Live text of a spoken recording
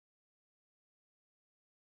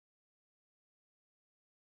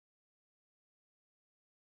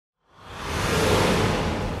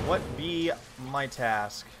be my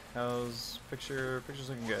task? How's picture's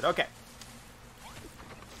looking good. Okay.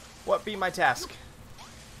 What be my task?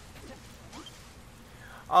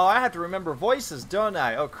 Oh, I have to remember voices, don't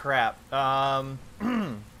I? Oh, crap. I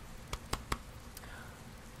don't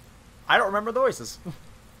remember the voices.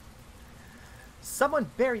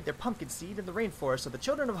 Someone buried their pumpkin seed in the rainforest so the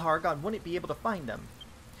children of Hargon wouldn't be able to find them.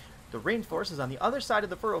 The rainforest is on the other side of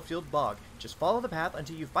the Furrowfield bog. Just follow the path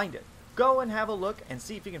until you find it. Go and have a look and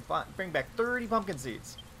see if you can bring back 30 pumpkin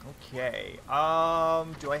seeds. Okay.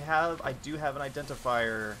 Do I have... I do have an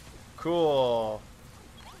identifier. Cool.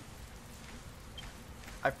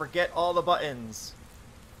 I forget all the buttons.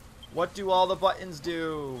 What do all the buttons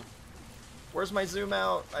do? Where's my zoom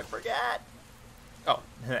out? I forget. Oh,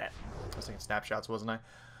 I was taking snapshots, wasn't I?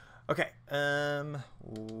 Okay.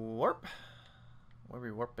 Warp. Where are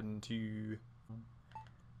we warping to?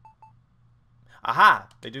 Aha!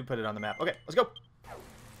 They do put it on the map. Okay, let's go.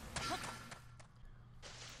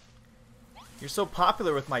 You're so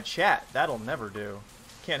popular with my chat. That'll never do.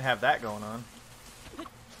 Can't have that going on.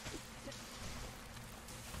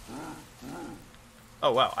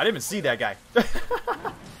 Oh, wow. I didn't even see that guy.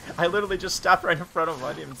 I literally just stopped right in front of him.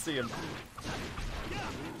 I didn't even see him.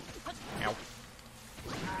 Ow.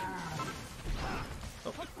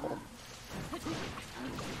 Oh, oh.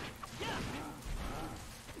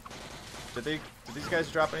 Did these guys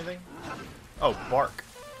drop anything? Oh, bark.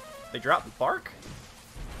 They dropped bark?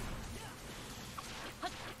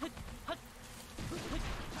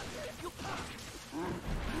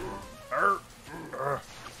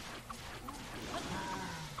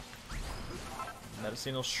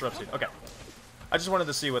 Medicinal shrub seed. Okay. I just wanted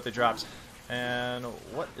to see what they dropped. And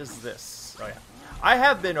what is this? Oh, yeah. I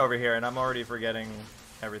have been over here, and I'm already forgetting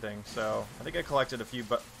everything. So, I think I collected a few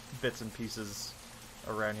bits and pieces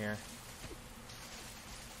around here.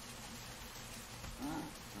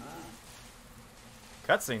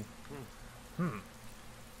 Cutscene.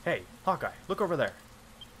 Hey, Hawkeye, look over there.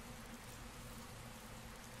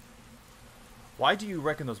 Why do you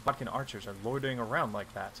reckon those Bodkin archers are loitering around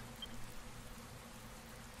like that?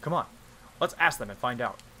 Come on, let's ask them and find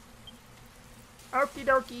out. Okie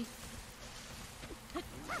dokie.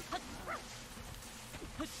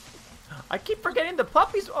 I keep forgetting the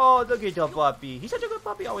puppies. Oh, look at the puppy. He's such a good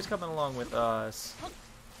puppy, always coming along with us.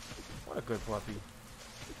 What a good puppy.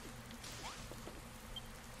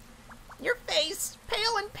 Your face,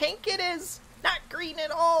 pale and pink it is. Not green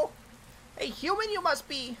at all. A human you must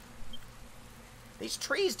be. These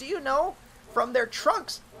trees, do you know? From their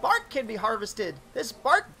trunks, bark can be harvested. This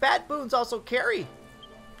bark bad boons also carry.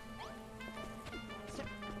 Okay.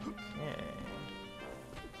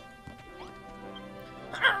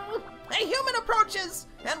 A human approaches,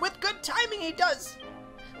 and with good timing he does.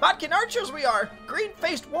 Bodkin archers we are,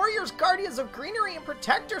 green-faced warriors, guardians of greenery, and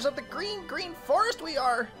protectors of the green forest we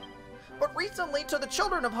are. But recently to the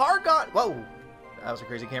children of Hargon... Whoa, that was a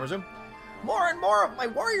crazy camera zoom. More and more of my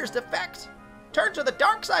warriors defect. Turn to the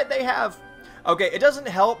dark side they have. Okay, it doesn't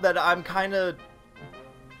help that I'm kind of...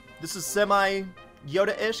 This is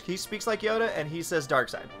semi-Yoda-ish. He speaks like Yoda, and he says dark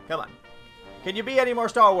side. Come on. Can you be any more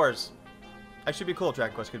Star Wars? Actually, be cool.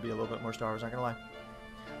 Dragon Quest could be a little bit more Star Wars, not gonna lie.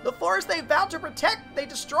 The forest they vow to protect, they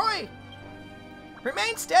destroy.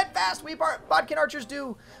 Remain steadfast, we Bodkin archers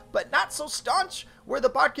do, but not so staunch were the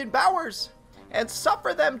Bodkin bowers, and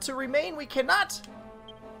suffer them to remain we cannot.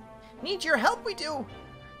 Need your help we do.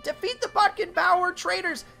 Defeat the Bodkin bower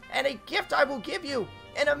traitors, and a gift I will give you,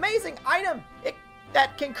 an amazing item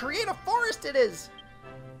that can create a forest it is.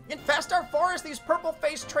 Infest our forest, these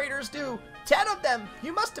purple-faced traitors do. 10 of them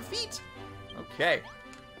you must defeat. Okay.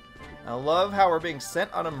 I love how we're being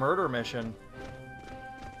sent on a murder mission.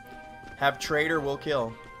 Have traitor will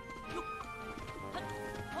kill.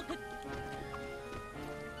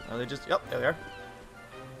 Oh, they just... Yep, there they are.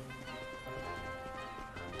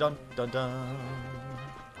 Dun, dun, dun.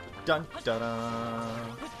 Dun, dun,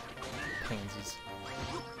 dun. Pansies.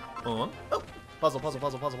 Oh, puzzle, puzzle,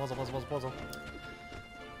 puzzle, puzzle, puzzle, puzzle, puzzle, puzzle.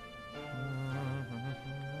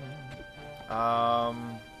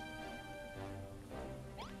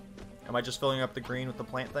 Am I just filling up the green with the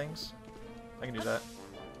plant things? I can do that.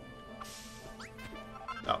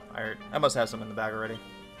 Oh, I must have some in the bag already.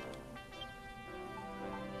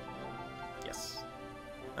 Yes.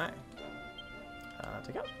 Alright.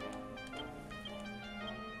 Take out.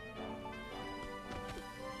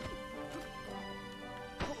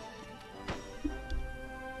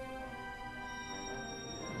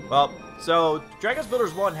 Well, so Dragon's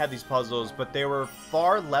Builders 1 had these puzzles, but they were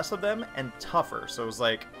far less of them and tougher. So it was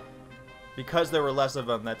like, because there were less of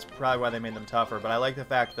them, that's probably why they made them tougher. But I like the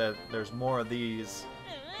fact that there's more of these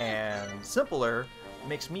and simpler,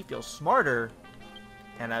 makes me feel smarter,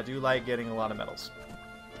 and I do like getting a lot of medals.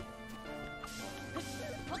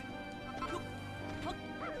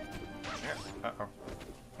 Uh-oh.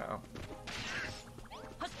 Uh-oh.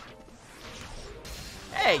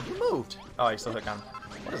 Hey, you moved! Oh, I still hooked on.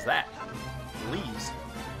 What is that? Leaves.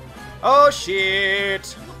 Oh,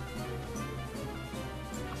 shit!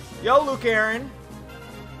 Yo, Luke Aaron.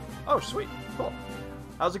 Oh, sweet. Cool.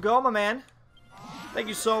 How's it going, my man? Thank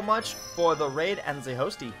you so much for the raid and the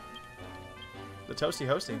hosty. The toasty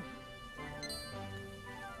hosting.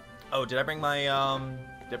 Oh, did I bring my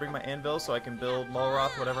anvil so I can build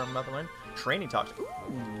Molroth, whatever I'm about to learn? Training talks.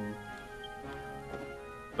 Ooh.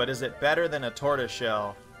 But is it better than a tortoise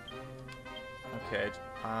shell? Okay,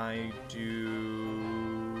 I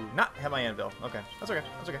do not have my anvil. Okay, that's okay.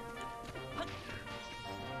 That's okay.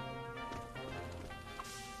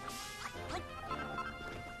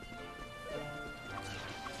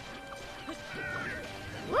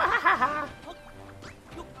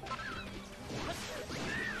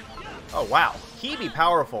 Oh wow, he be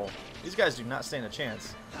powerful. These guys do not stand a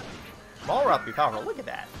chance. Molroth be powerful. Look at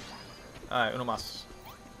that. Alright, uno mas.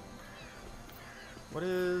 What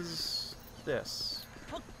is this?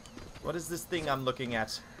 What is this thing I'm looking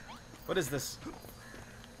at? What is this?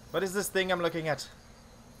 What is this thing I'm looking at?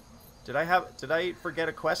 Did I forget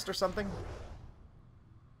a quest or something?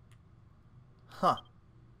 Huh.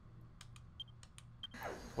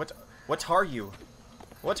 What are you?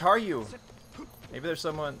 What are you? Maybe there's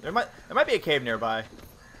someone. There might be a cave nearby.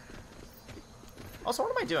 Also,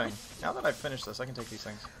 what am I doing? Now that I've finished this, I can take these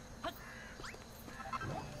things.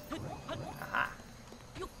 Aha.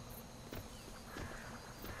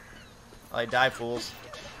 I die, fools.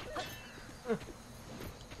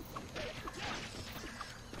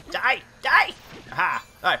 Die! Die! Aha!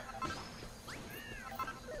 Alright.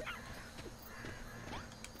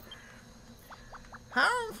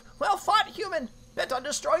 Well fought, human! Bent on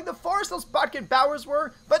destroying the forest those Bodkin Bowers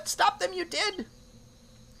were, but stop them you did!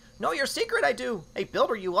 Know your secret, I do. A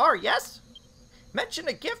builder you are, yes? Mention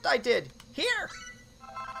a gift I did. Here!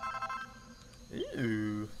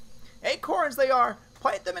 Ooh. Acorns they are.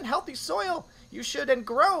 Plant them in healthy soil. You should and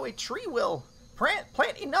grow, a tree will.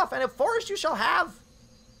 Plant enough, and a forest you shall have.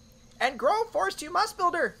 And grow, forest you must,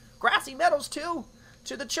 builder. Grassy meadows, too.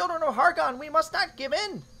 To the children of Hargon we must not give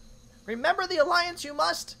in. Remember the alliance you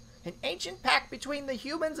must. An ancient pact between the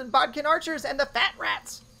humans and Bodkin archers and the fat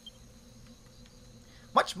rats.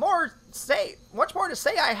 Much more to say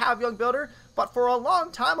I have, young builder, but for a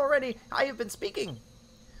long time already I have been speaking.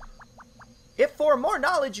 If for more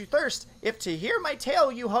knowledge you thirst, if to hear my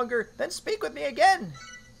tale you hunger, then speak with me again.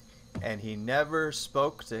 And he never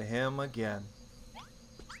spoke to him again.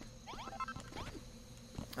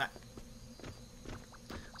 Right.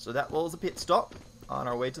 So that was a pit stop on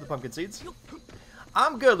our way to the pumpkin seeds.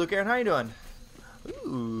 I'm good, Luke Aaron. How you doing?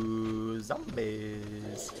 Ooh,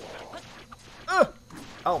 zombies. Ugh!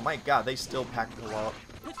 Oh my god, they still pack the wall up.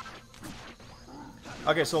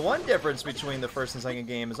 Okay, so one difference between the first and second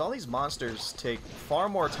game is all these monsters take far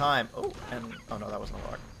more time. Oh, and oh no, that wasn't a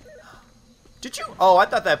rock. Did you? Oh, I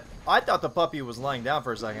thought the puppy was lying down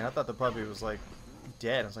for a second. I thought the puppy was like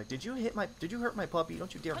dead. I was like, did you hurt my puppy?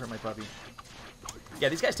 Don't you dare hurt my puppy. Yeah,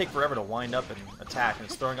 these guys take forever to wind up and attack, and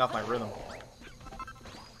it's throwing off my rhythm.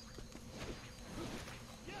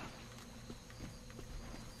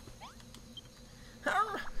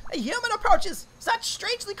 A human approaches! Such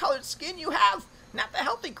strangely colored skin you have! Not the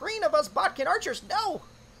healthy green of us Bodkin archers, no!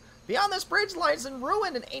 Beyond this bridge lies in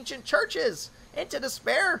ruin an ancient churches. Into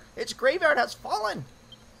despair, its graveyard has fallen.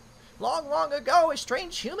 Long, long ago, a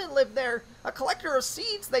strange human lived there. A collector of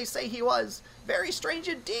seeds, they say he was. Very strange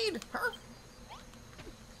indeed. Huh?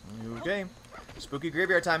 Okay. Spooky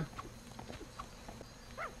graveyard time.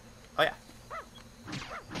 Oh, yeah.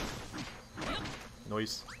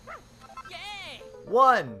 Noise.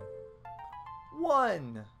 One.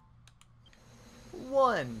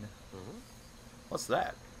 What's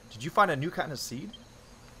that? Did you find a new kind of seed?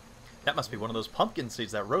 That must be one of those pumpkin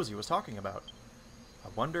seeds that Rosie was talking about. I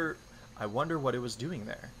wonder what it was doing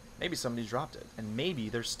there. Maybe somebody dropped it, and maybe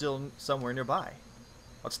they're still somewhere nearby.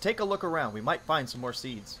 Let's take a look around. We might find some more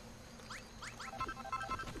seeds.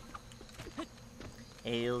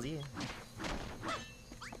 Alien.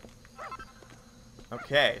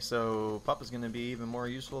 Okay, so Pup is going to be even more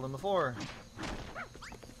useful than before.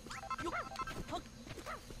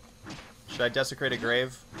 Should I desecrate a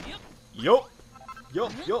grave? Yup!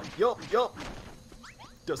 Yup!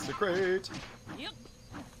 Desecrate!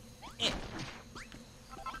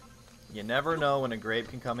 You never know when a grave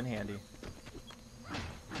can come in handy.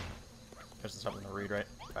 There's something to read, right?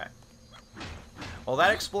 Okay. Well,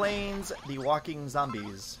 that explains the walking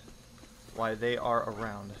zombies. Why they are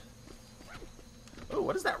around. Ooh,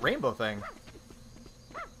 what is that rainbow thing?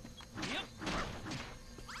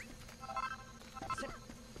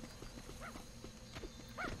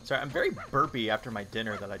 Sorry, I'm very burpy after my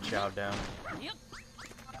dinner that I chowed down.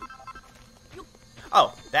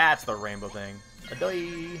 Oh, that's the rainbow thing.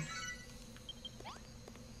 Adoy.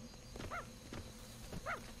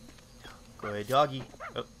 Good doggy.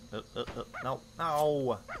 No,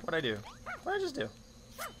 no. What'd I do? What'd I just do?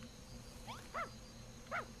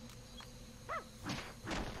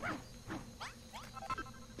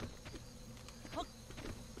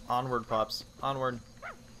 Onward, pups. Onward.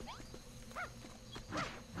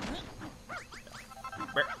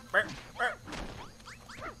 Burr, burr, burr.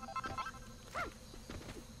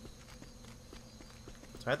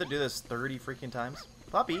 So I have to do this 30 freaking times?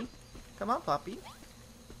 Puppy! Come on, puppy.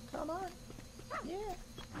 Come on. Yeah.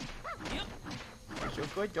 You're so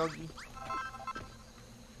good, doggy.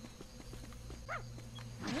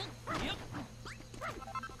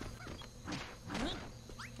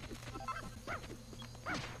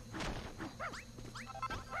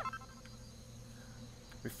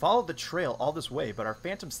 We followed the trail all this way, but our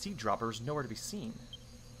phantom seed dropper is nowhere to be seen.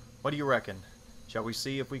 What do you reckon? Shall we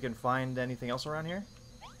see if we can find anything else around here?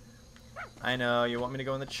 I know, you want me to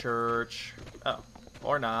go in the church. Oh,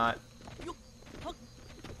 or not.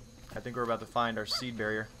 I think we're about to find our seed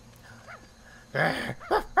barrier.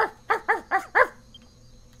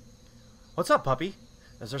 What's up, puppy?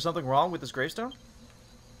 Is there something wrong with this gravestone?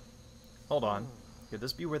 Hold on. Could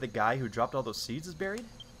this be where the guy who dropped all those seeds is buried?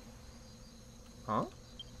 Huh?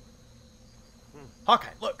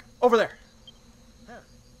 Hawkeye, look! Over there!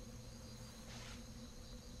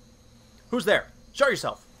 Who's there? Show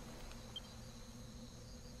yourself!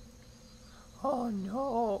 Oh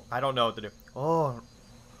no! I don't know what to do. Oh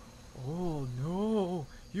no!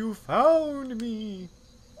 You found me!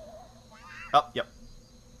 Oh, yep.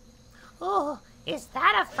 Oh, is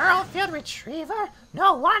that a Furrowfield retriever?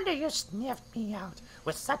 No wonder you sniffed me out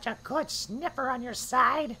with such a good sniffer on your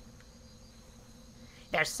side.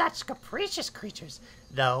 They're such capricious creatures,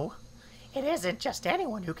 though. It isn't just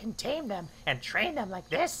anyone who can tame them and train them like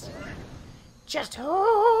this. Just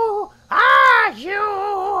who are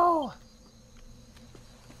you?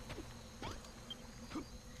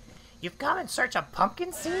 You've come in search of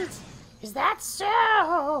pumpkin seeds? Is that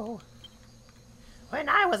so? When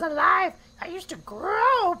I was alive, I used to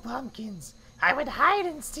grow pumpkins. I would hide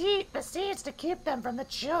and seed the seeds to keep them from the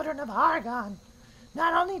children of Argon.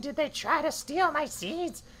 Not only did they try to steal my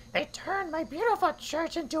seeds, they turned my beautiful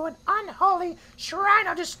church into an unholy shrine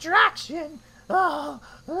of destruction. Oh.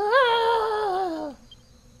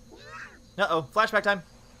 Uh-oh, flashback time.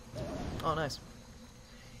 Oh, nice.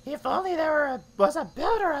 If only there was a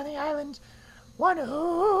builder on the island, one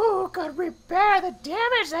who could repair the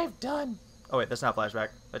damage they've done. Oh wait, that's not flashback.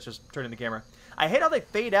 That's just turning the camera. I hate how they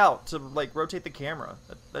fade out to, like, rotate the camera.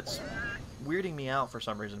 That's weirding me out for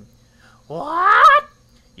some reason. What?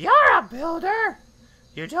 You're a builder?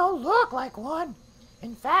 You don't look like one.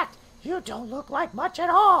 In fact, you don't look like much at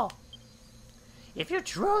all. If you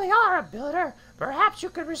truly are a builder, perhaps you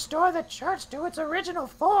could restore the church to its original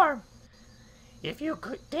form. If you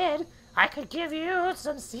did, I could give you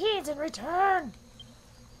some seeds in return.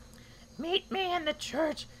 Meet me in the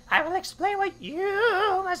church. I will explain what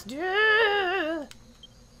you must do.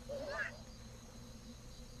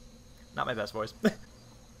 Not my best voice.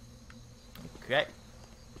 Okay.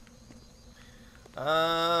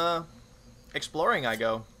 Exploring I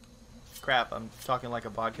go. Crap, I'm talking like a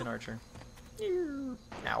bodkin archer.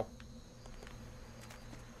 Ow.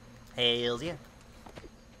 Hails yeah.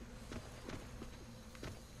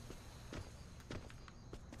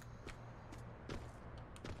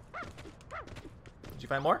 Did you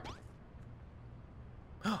find more?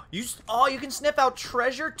 You can sniff out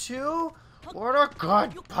treasure too? What a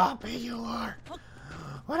good puppy you are.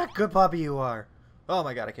 What a good puppy you are. Oh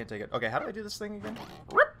my god, I can't take it. Okay, how do I do this thing again?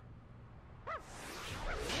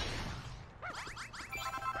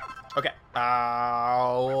 Okay.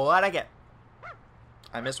 What'd I get?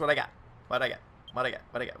 I missed what I got. What'd I get? What'd I get?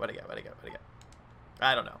 What'd I get? What'd I get? What'd I get? What'd I get?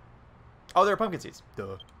 I don't know. Oh, there are pumpkin seeds.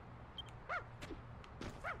 Duh.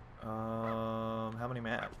 How many am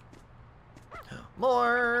I at?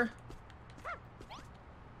 More!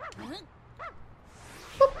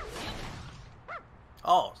 Boop.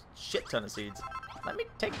 Oh, shit ton of seeds. Let me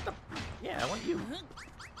take the... Yeah, I want you.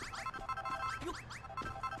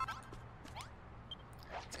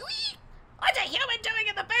 What's a human doing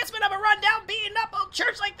in the basement of a rundown, beaten up old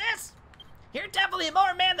church like this? You're definitely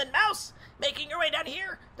more man than mouse. Making your way down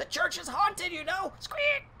here. The church is haunted, you know.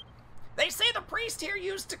 Squeak! They say the priest here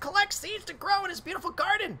used to collect seeds to grow in his beautiful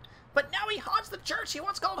garden, but now he haunts the church he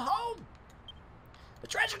once called home. The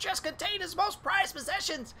treasure chest contained his most prized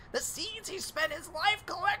possessions, the seeds he spent his life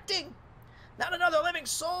collecting. Not another living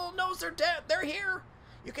soul knows they're dead. They're here.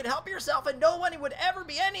 You can help yourself, and no one would ever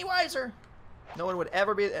be any wiser. No one would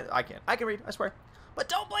ever be. I can't. I can read. I swear. But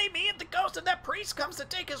don't blame me if the ghost of that priest comes to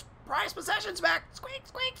take his prized possessions back. Squeak,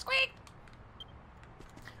 squeak, squeak.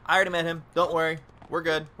 I already met him. Don't worry. We're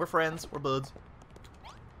good. We're friends. We're buds.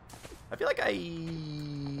 I feel like I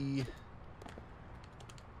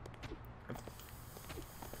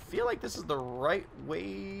feel like this is the right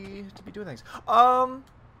way to be doing things. Alright,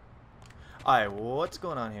 what's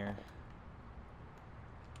going on here?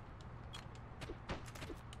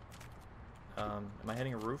 Am I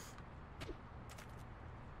hitting a roof?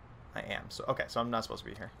 I am. So okay, so I'm not supposed to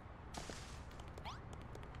be here.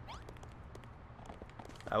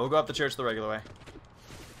 We'll go up the church the regular way.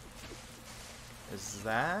 Is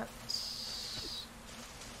that...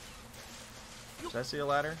 Did I see a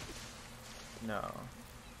ladder? No.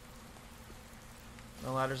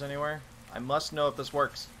 No ladders anywhere? I must know if this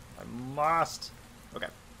works. I must. Okay.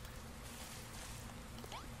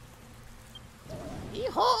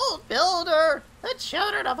 Behold, builder! The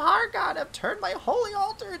children of our God have turned my holy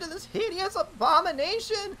altar into this hideous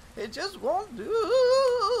abomination. It just won't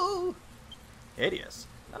do. Hideous?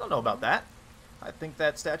 I don't know about that. I think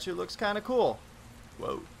that statue looks kind of cool.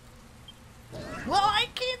 Whoa. Well, I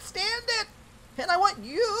can't stand it. And I want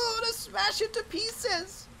you to smash it to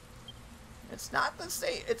pieces. It's not the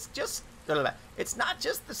same. It's just... It's not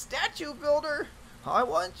just the statue, builder. I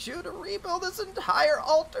want you to rebuild this entire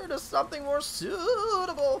altar to something more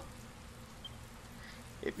suitable.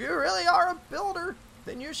 If you really are a builder,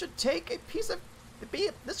 then you should take a piece of...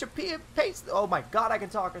 This should be a piece... Oh my god, I can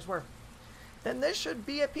talk, I swear. Then this should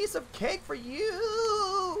be a piece of cake for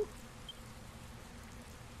you.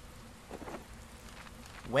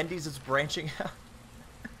 Wendy's is branching out.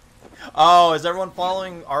 Oh, is everyone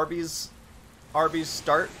following Arby's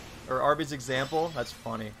start? Or Arby's example? That's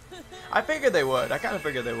funny. I figured they would. I kind of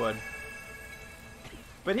figured they would.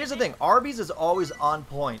 But here's the thing. Arby's is always on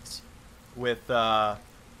point with their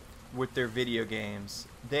video games.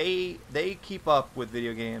 They keep up with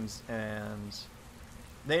video games and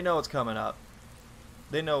they know what's coming up.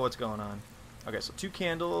 They know what's going on. Okay, so 2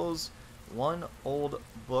 candles, 1 old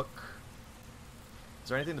book. Is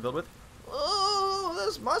there anything to build with? Oh,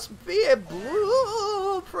 this must be a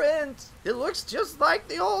blueprint. It looks just like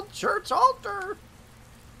the old church altar.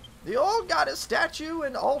 The old goddess statue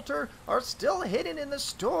and altar are still hidden in the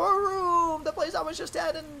storeroom, the place I was just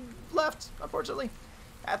at and left, unfortunately.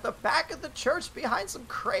 At the back of the church behind some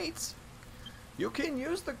crates. You can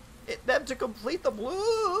use them to complete the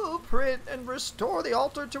blueprint and restore the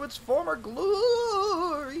altar to its former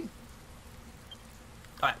glory.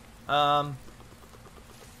 Alright, I'm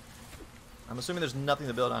assuming there's nothing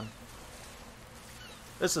to build on.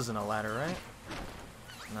 This isn't a ladder, right?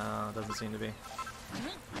 No, it doesn't seem to be.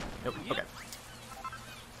 Nope, okay.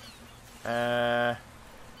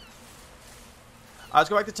 Let's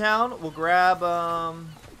go back to town. We'll grab, I'm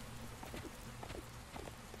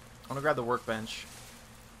gonna grab the workbench.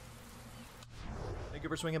 Thank you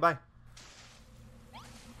for swinging by.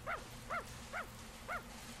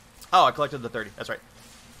 Oh, I collected the 30. That's right.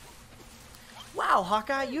 Wow,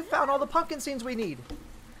 Hawkeye, you found all the pumpkin seeds we need.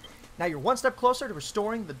 Now you're one step closer to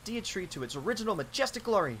restoring the Dietree to its original majestic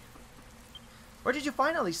glory. Where did you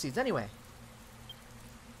find all these seeds anyway?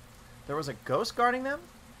 There was a ghost guarding them?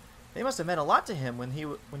 They must have meant a lot to him when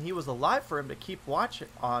he was alive for him to keep watch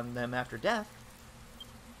on them after death.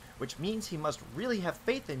 Which means he must really have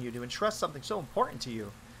faith in you to entrust something so important to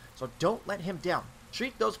you. So don't let him down.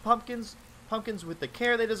 Treat those pumpkins with the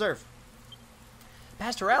care they deserve.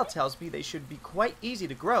 Pastor Al tells me they should be quite easy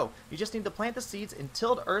to grow. You just need to plant the seeds in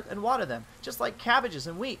tilled earth and water them, just like cabbages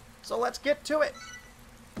and wheat. So let's get to it.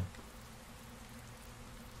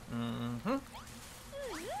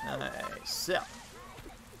 Nice. So,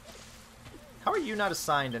 how are you not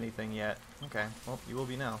assigned anything yet? Okay, well, you will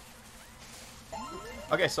be now.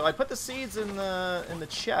 Okay, so I put the seeds in the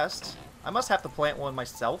chest. I must have to plant one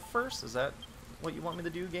myself first. Is that what you want me to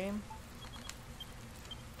do, game?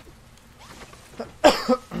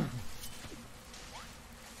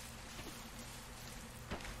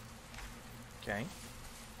 Okay.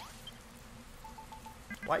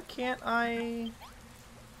 Why can't I...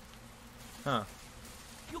 Huh.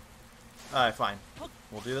 Alright, fine.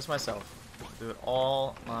 We'll do this myself. I'll do it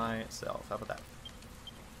all myself. How about that?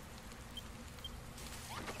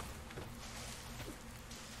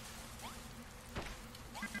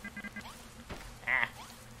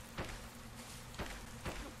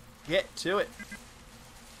 get to it.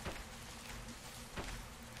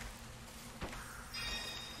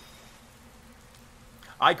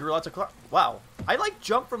 I grew lots of wow. I like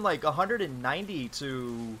jumped from like 190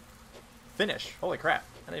 to finish. Holy crap.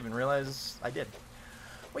 I didn't even realize I did.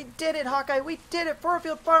 We did it, Hawkeye. We did it.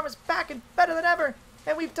 Furrowfield Farm is back and better than ever.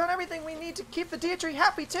 And we've done everything we need to keep the Dietree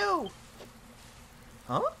happy too.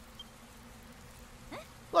 Huh?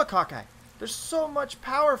 Look, Hawkeye. There's so much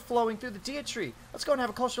power flowing through the Dietree. Let's go and have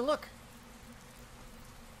a closer look.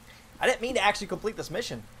 I didn't mean to actually complete this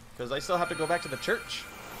mission, because I still have to go back to the church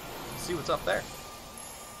and see what's up there.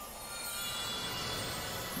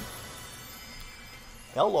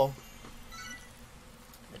 Hello.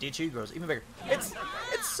 The Dietree grows even bigger. It's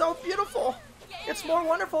so beautiful. It's more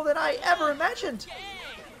wonderful than I ever imagined.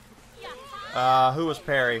 Who was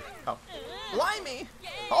Perry? Oh. Blimey!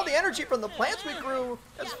 All the energy from the plants we grew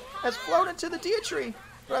has flowed into the Dietree,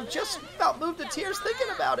 but I'm just about moved to tears thinking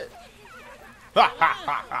about it. Ha ha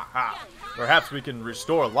ha ha ha! Perhaps we can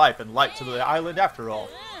restore life and light to the island after all.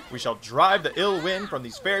 We shall drive the ill wind from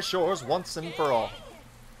these fair shores once and for all.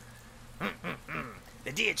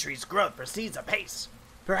 The Dietree's growth proceeds apace.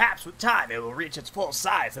 Perhaps with time it will reach its full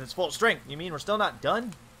size and its full strength. You mean we're still not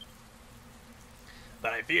done?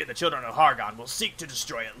 But I fear the children of Hargon will seek to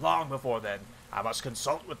destroy it long before then. I must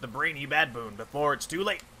consult with the brainy baboon before it's too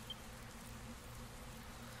late.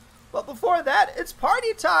 But before that, it's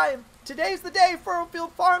party time! Today's the day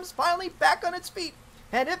Furrowfield Farm's finally back on its feet.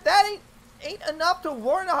 And if that ain't enough to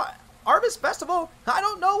warrant a harvest festival, I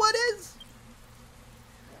don't know what is!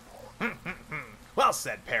 Well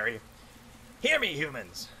said, Perry. Hear me,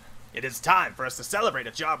 humans. It is time for us to celebrate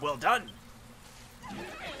a job well done.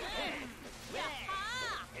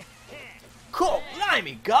 Cool!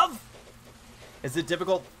 Blimey, Gov! Is it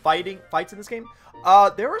difficult fights in this game?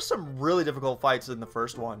 There were some really difficult fights in the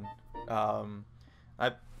first one.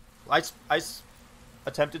 I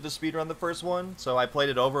attempted to speedrun the first one, so I played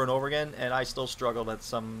it over and over again, and I still struggled at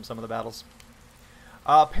some of the battles.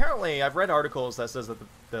 Apparently, I've read articles that says that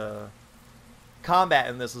the combat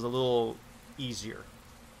in this is a little easier.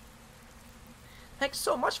 Thanks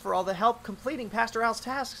so much for all the help completing Pastor Al's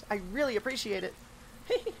tasks. I really appreciate it.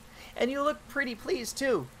 And you look pretty pleased,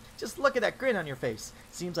 too. Just look at that grin on your face.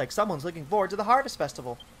 Seems like someone's looking forward to the Harvest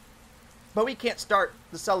Festival. But we can't start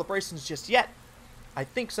the celebrations just yet. I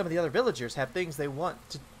think some of the other villagers have things they want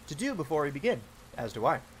to do before we begin, as do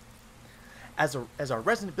I. As our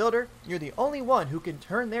resident builder, you're the only one who can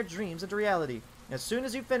turn their dreams into reality. As soon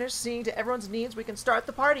as you finish seeing to everyone's needs, we can start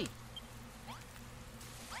the party.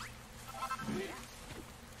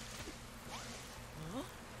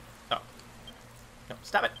 Oh. No,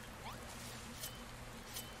 stop it.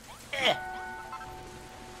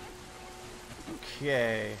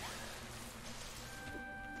 Okay.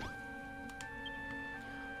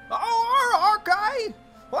 Oh, Hawkeye!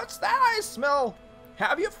 What's that I smell?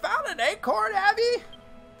 Have you found an acorn, Abby?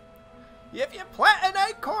 If you plant an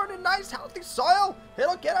acorn in nice healthy soil,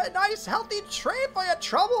 it'll get a nice healthy tree for your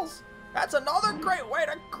troubles. That's another great way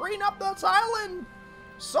to green up this island.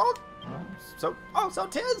 So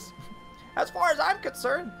 'tis. As far as I'm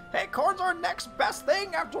concerned, acorns are next best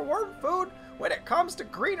thing after worm food when it comes to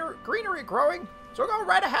greenery growing. So go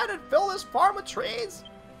right ahead and fill this farm with trees.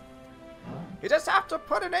 You just have to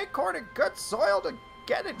put an acorn in good soil to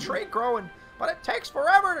get a tree growing, but it takes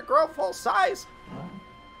forever to grow full size.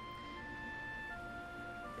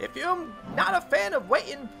 If you're not a fan of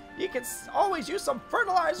waiting, you can always use some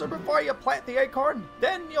fertilizer before you plant the acorn.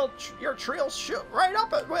 Then your tree will shoot right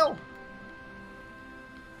up at will.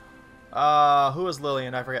 Who was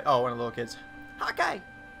Lillian? I forget. Oh, one of the little kids. Hawkeye!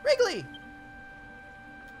 Wrigley!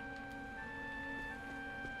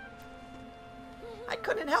 I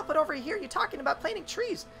couldn't help but overhear you talking about planting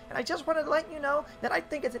trees, and I just wanted to let you know that I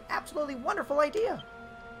think it's an absolutely wonderful idea.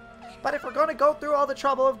 But if we're going to go through all the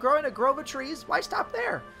trouble of growing a grove of trees, why stop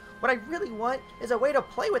there? What I really want is a way to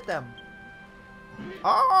play with them.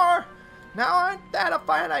 Oh, now ain't that a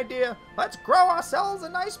fine idea? Let's grow ourselves a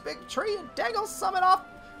nice big tree and dangle summit off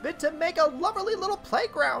it to make a lovely little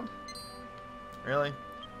playground. Really?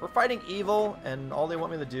 We're fighting evil, and all they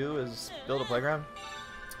want me to do is build a playground?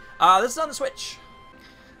 This is on the Switch.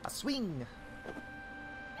 A swing.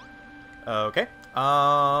 Okay.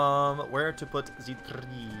 Where to put the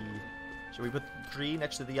tree? Should we put the tree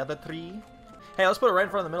next to the other tree? Hey, let's put it right in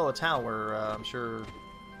front of the middle of town where I'm sure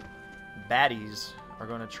baddies are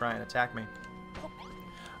going to try and attack me.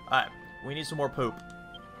 Alright, we need some more poop.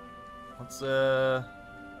 Let's,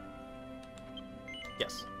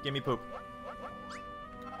 yes, give me poop.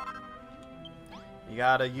 You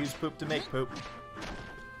gotta use poop to make poop.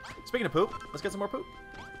 Speaking of poop, let's get some more poop.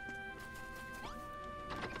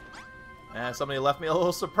 Somebody left me a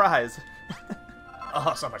little surprise.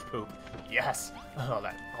 Oh, so much poop. Yes. All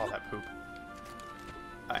that poop.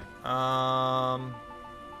 Alright,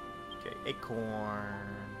 okay, acorn.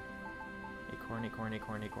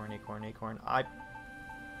 Acorn.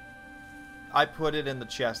 I put it in the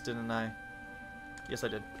chest, didn't I? Yes, I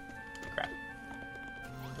did. Crap.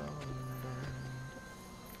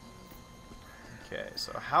 Okay,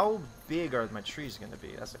 so how big are my trees going to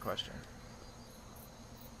be? That's the question.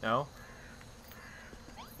 No?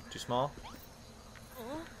 Too small?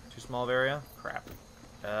 Too small of area? Crap.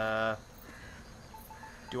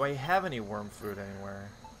 Do I have any worm food anywhere?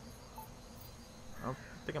 I don't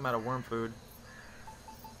think I'm out of worm food.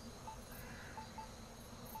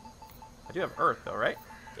 I do have earth though, right?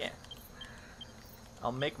 Yeah.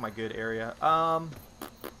 I'll make my good area.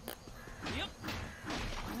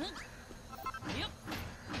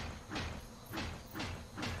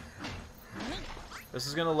 This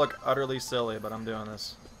is gonna look utterly silly, but I'm doing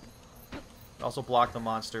this. Also block the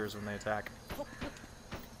monsters when they attack.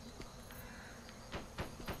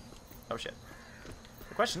 Oh shit.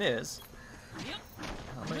 The question is,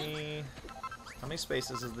 how many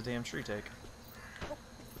spaces does the damn tree take?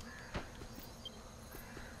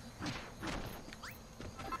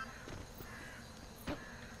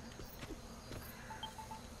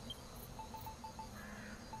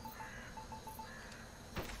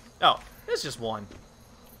 Oh, it's just one.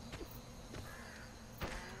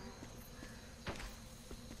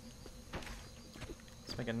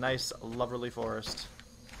 Let's make a nice, loverly forest.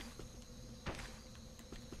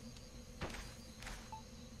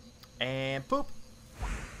 And poop.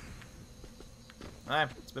 Alright,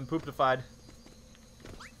 it's been pooptified.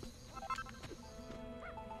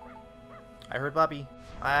 I heard puppy.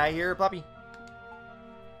 I hear puppy.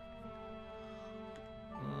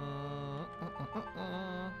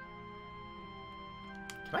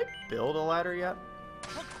 Can I build a ladder yet?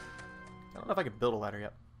 I don't know if I can build a ladder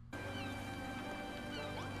yet.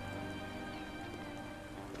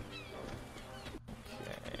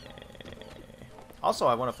 Also,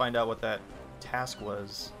 I want to find out what that task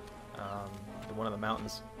was in one of the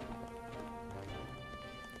mountains.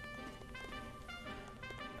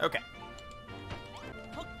 Okay.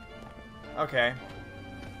 Okay.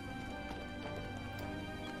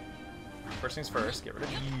 First things first, get rid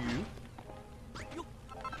of you.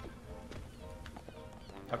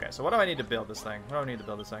 Okay, so what do I need to build this thing? What do I need to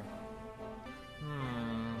build this thing?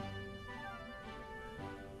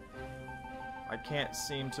 I can't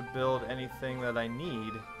seem to build anything that I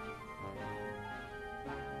need.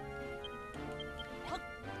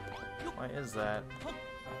 Why is that?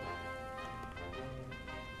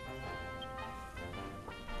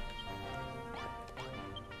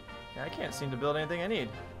 Yeah, I can't seem to build anything I need.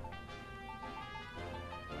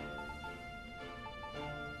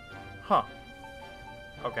 Huh.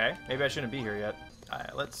 Okay, maybe I shouldn't be here yet.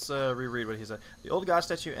 Alright, let's reread what he said. The old god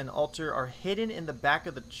statue and altar are hidden in the back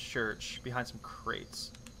of the church behind some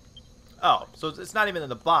crates. Oh, so it's not even in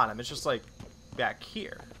the bottom. It's just like back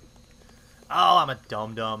here. Oh, I'm a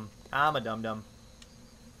dum-dum. I'm a dum-dum.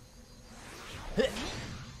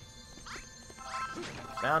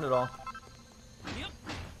 Found it all.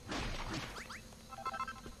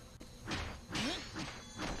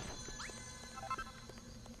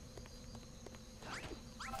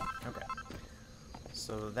 Okay.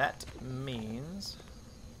 So that means...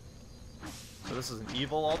 So this is an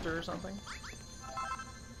evil altar or something?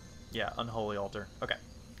 Yeah, unholy altar. Okay.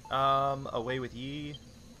 Away with ye.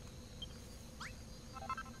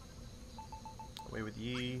 Away with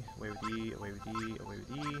ye. Away with ye. Away with ye. Away with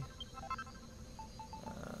ye.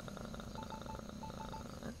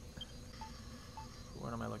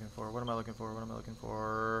 What am I looking for? What am I looking for? What am I looking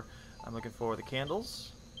for? I'm looking for the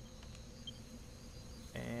candles.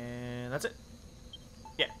 And that's it.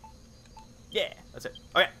 Yeah. Yeah, that's it.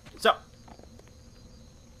 Okay, so.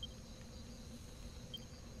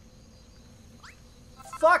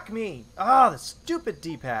 Fuck me! Ah, oh, the stupid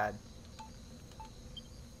D-pad.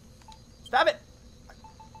 Stop it!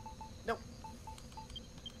 No.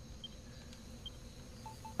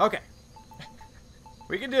 Okay.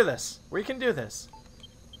 We can do this. We can do this.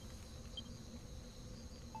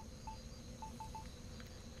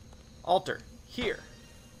 Altar. Here.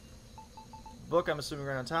 Book, I'm assuming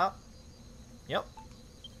right on top. Yep.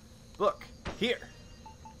 Book. Here.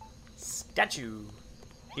 Statue.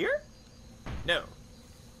 Here? No.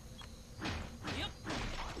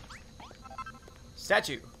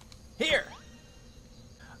 Statue. Here.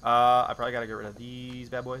 I probably gotta get rid of these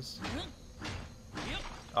bad boys.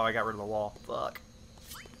 Oh, I got rid of the wall. Fuck.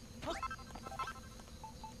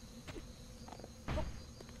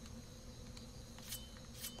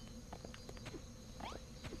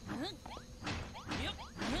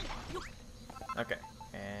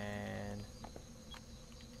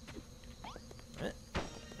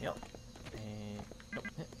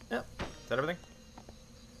 that everything?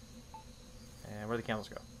 And where do the candles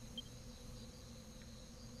go?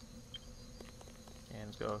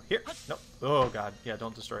 Candles go here. Nope. Oh, God. Yeah,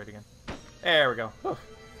 don't destroy it again. There we go. Whew.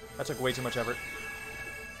 That took way too much effort.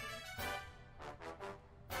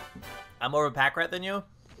 I'm more of a pack rat than you?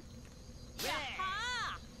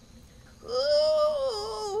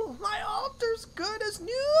 Oh, my altar's good as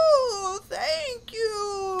new. Thank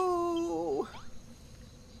you.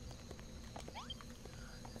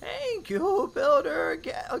 Thank you, Builder.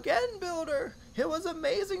 Again, Builder. It was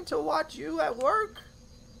amazing to watch you at work.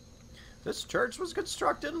 This church was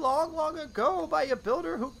constructed long, long ago by a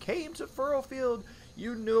builder who came to Furrowfield.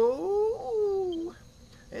 You know.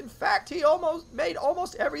 In fact, he made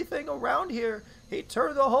almost everything around here. He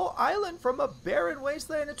turned the whole island from a barren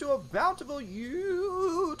wasteland into a bountiful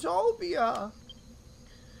utopia.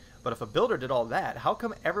 But if a builder did all that, how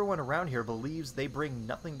come everyone around here believes they bring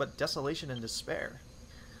nothing but desolation and despair?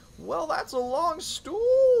 Well, that's a long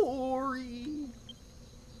story.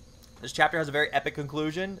 This chapter has a very epic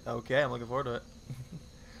conclusion. Okay, I'm looking forward to it.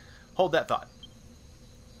 Hold that thought.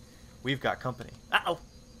 We've got company. Uh-oh.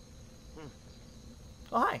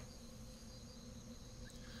 Oh, hi.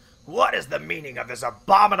 What is the meaning of this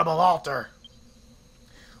abominable altar?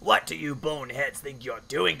 What do you boneheads think you're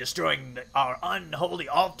doing, destroying our unholy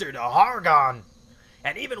altar to Hargon?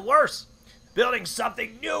 And even worse, building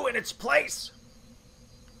something new in its place?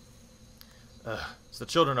 It's the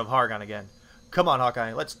children of Hargon again. Come on,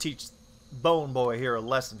 Hawkeye, let's teach Bone Boy here a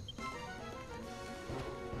lesson.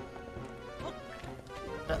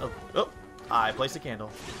 Uh-oh. Oh, I placed a candle.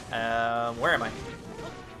 Where am I?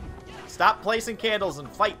 Stop placing candles and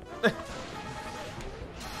fight.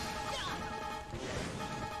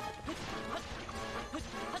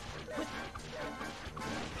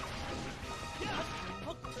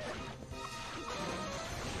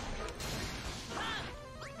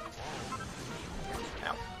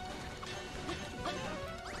 Ow.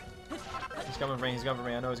 He's coming for me, he's coming for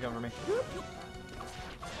me. I know he's coming for me.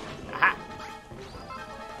 Aha!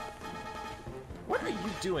 What are you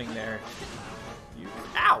doing there? You...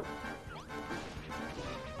 Ow!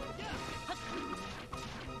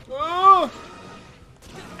 Oh!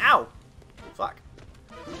 Ow! Fuck.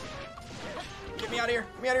 Get me out of here.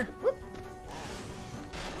 Get me out of here. Whoop.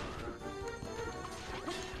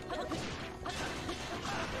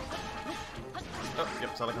 Oh,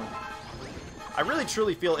 yep, saw that coming. I really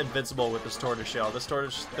truly feel invincible with this tortoise shell. This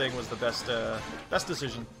tortoise thing was the best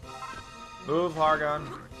decision. Move, Hargon.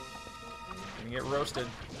 Gonna get roasted.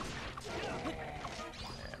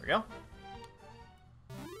 There we go.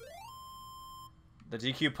 The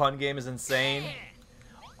DQ pun game is insane.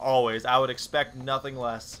 Always. I would expect nothing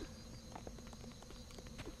less.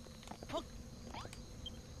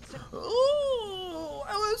 Ooh,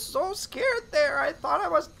 I was so scared there. I thought I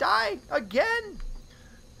was dying again.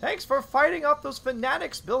 Thanks for fighting off those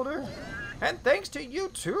fanatics, Builder. And thanks to you,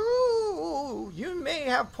 too. You may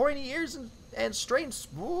have pointy ears and strange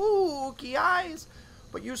spooky eyes,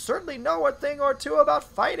 but you certainly know a thing or two about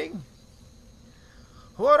fighting.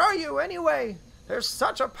 What are you, anyway? There's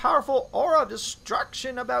such a powerful aura of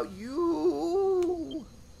destruction about you.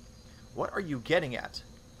 What are you getting at?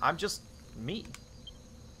 I'm just me.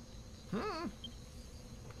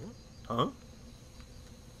 Huh?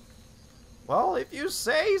 Well, if you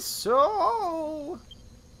say so.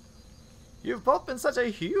 You've both been such a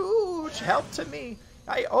huge help to me.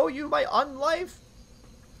 I owe you my unlife.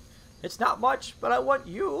 It's not much, but I want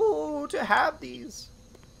you to have these.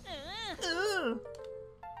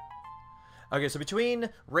 Okay, so between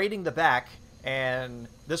raiding the back and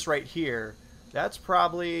this right here, that's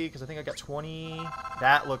probably, because I think I got 20,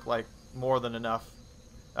 that looked like more than enough.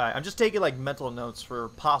 I'm just taking like mental notes for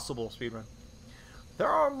possible speedrun. There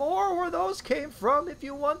are more where those came from if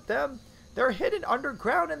you want them. They're hidden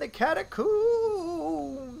underground in the catacombs.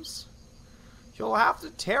 You'll have to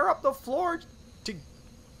tear up the floor to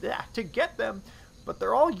get them, but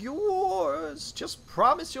they're all yours. Just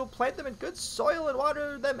promise you'll plant them in good soil and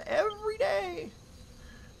water them every day.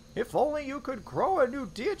 If only you could grow a new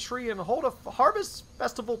Dietree and hold a harvest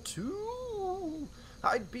festival too.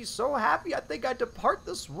 I'd be so happy I think I'd depart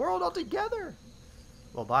this world altogether.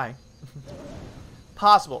 Well, bye.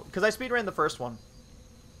 Possible, because I speedran the first one.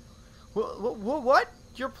 What?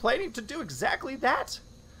 You're planning to do exactly that?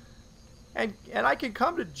 And I can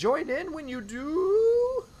come to join in when you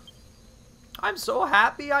do? I'm so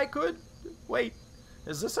happy I could. Wait,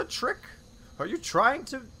 is this a trick? Are you trying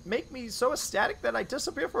to make me so ecstatic that I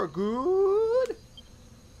disappear for good?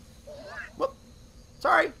 Well,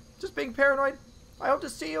 sorry, just being paranoid. I hope to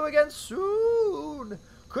see you again soon.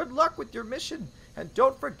 Good luck with your mission, and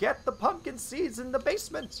don't forget the pumpkin seeds in the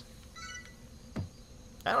basement.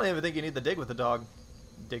 I don't even think you need the dig with the dog.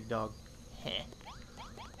 Dig dog.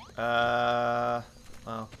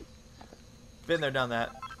 Well. Been there, done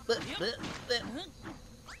that. But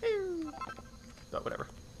whatever.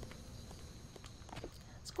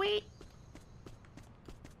 Squeak.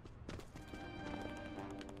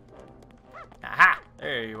 Aha!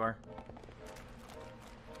 There you are.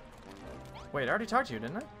 Wait, I already talked to you,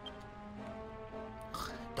 didn't I?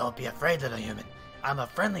 Don't be afraid, little human. I'm a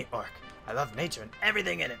friendly orc. I love nature and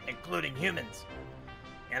everything in it, including humans.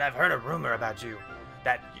 And I've heard a rumor about you,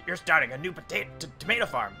 that you're starting a new tomato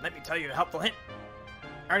farm. Let me tell you a helpful hint.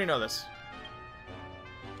 I already know this.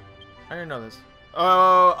 I already know this.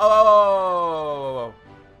 Oh,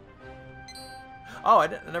 I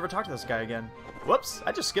never talked to this guy again. Whoops,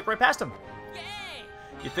 I just skipped right past him. Yay!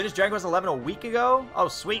 You finished Dragon Quest 11 a week ago? Oh,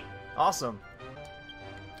 sweet. Awesome.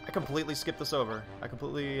 I completely skipped this over. I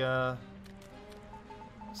completely,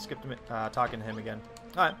 skipped him, talking to him again.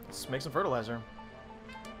 Alright, let's make some fertilizer.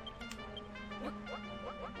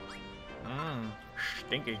 Mmm,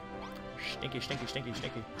 stinky. Stinky, stinky, stinky,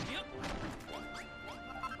 stinky.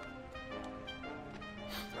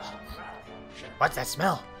 What's that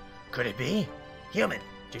smell? Could it be? Human,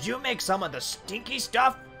 did you make some of the stinky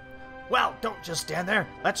stuff? Well, don't just stand there.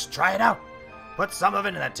 Let's try it out. Put some of it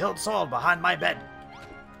in the tilled soil behind my bed.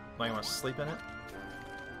 Don't you want to sleep in it?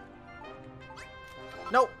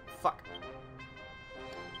 Nope. Fuck.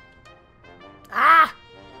 Ah!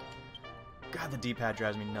 God, the D-pad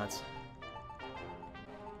drives me nuts.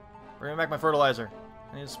 Bring back my fertilizer.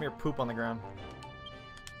 I need to smear poop on the ground.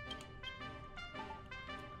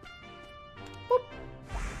 Boop.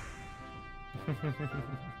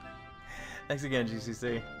 Thanks again,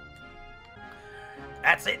 GCC.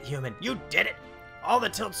 That's it, human. You did it. All the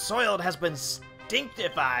tilled soil has been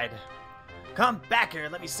stinctified. Come back here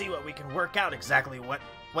and let me see what we can work out exactly what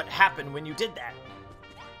happened when you did that.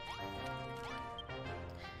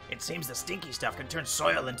 It seems the stinky stuff can turn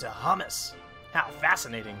soil into hummus. How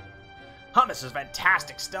fascinating. Hummus is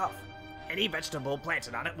fantastic stuff. Any vegetable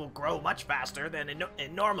planted on it will grow much faster than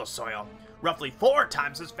in normal soil. Roughly 4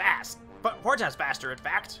 times as fast. But 4 times faster, in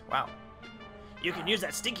fact. Wow. You can use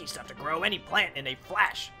that stinky stuff to grow any plant in a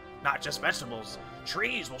flash. Not just vegetables.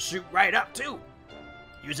 Trees will shoot right up, too.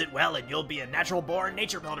 Use it well and you'll be a natural-born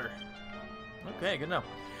nature builder. Okay, good to know.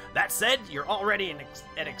 That said, you're already an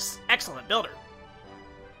excellent builder.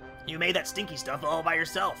 You made that stinky stuff all by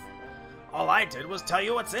yourself. All I did was tell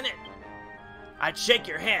you what's in it. I'd shake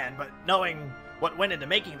your hand, but knowing what went into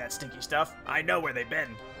making that stinky stuff, I know where they've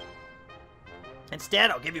been.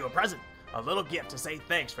 Instead, I'll give you a present. A little gift to say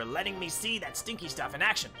thanks for letting me see that stinky stuff in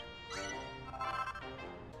action.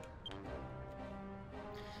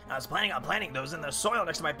 I was planning on planting those in the soil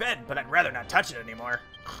next to my bed, but I'd rather not touch it anymore.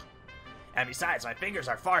 And besides, my fingers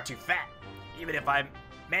are far too fat. Even if I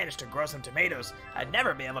managed to grow some tomatoes, I'd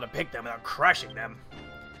never be able to pick them without crushing them.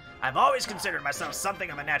 I've always considered myself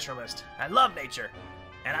something of a naturalist. I love nature,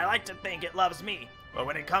 and I like to think it loves me. But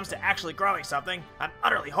when it comes to actually growing something, I'm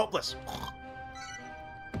utterly hopeless.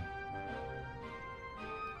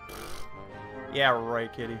 Yeah,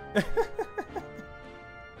 right, kitty.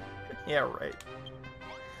 Yeah, right.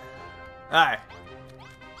 Alright.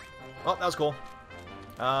 Well, that was cool.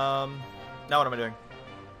 Now what am I doing?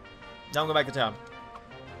 Now I'm going back to town.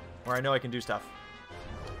 Where I know I can do stuff.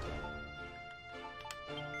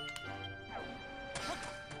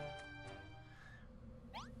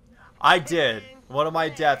 I did. One of my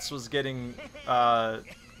deaths was getting,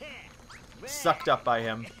 sucked up by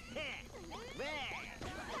him.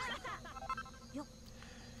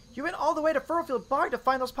 You went all the way to Furrowfield Farm to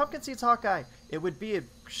find those pumpkin seeds, Hawkeye. It would be a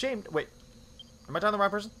shame. Wait, am I talking to the wrong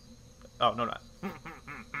person? Oh, no, not.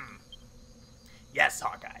 Yes,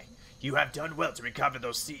 Hawkeye. You have done well to recover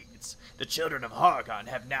those seeds. The children of Hargon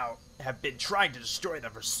have been trying to destroy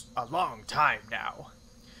them for a long time now.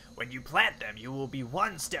 When you plant them, you will be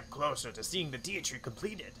one step closer to seeing the Dietree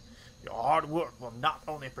completed. Your hard work will not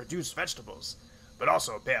only produce vegetables, but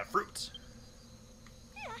also bear fruit.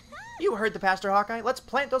 You heard the pastor, Hawkeye. Let's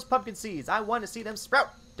plant those pumpkin seeds. I want to see them sprout.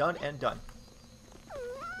 Done and done.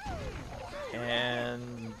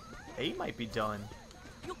 And they might be done.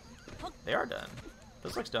 They are done.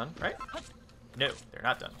 This looks done, right? No, they're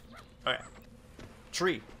not done. Okay.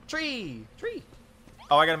 Tree. Tree! Tree!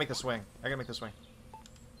 Oh, I gotta make the swing. I gotta make the swing.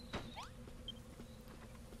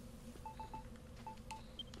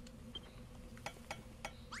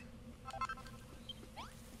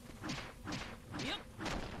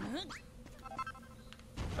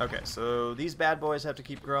 Okay, so these bad boys have to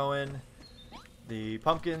keep growing. The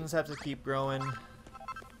pumpkins have to keep growing.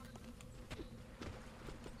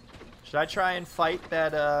 Should I try and fight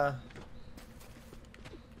that,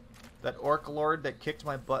 That orc lord that kicked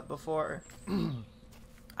my butt before.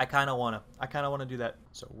 I kind of want to do that.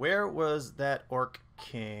 So where was that orc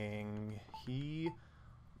king? He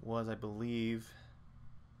was, I believe,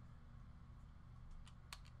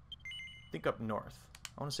 I think up north.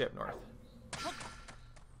 I want to say up north.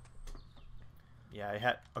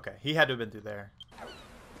 Yeah, he had to have been through there.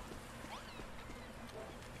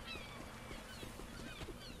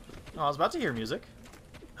 Oh, I was about to hear music.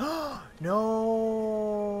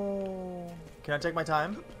 No! Can I take my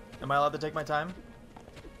time? Am I allowed to take my time?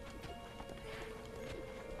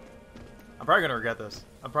 I'm probably gonna regret this.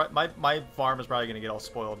 My farm is probably gonna get all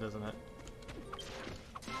spoiled, isn't it?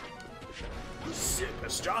 Super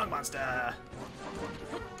strong monster.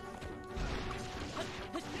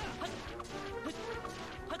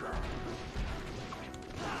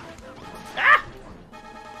 Ah!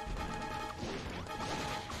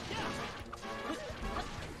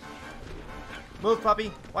 Move,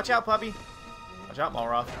 puppy! Watch out, puppy! Watch out,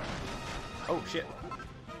 Malroth. Oh shit!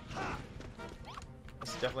 This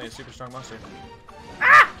is definitely a super strong monster.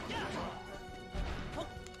 Ah!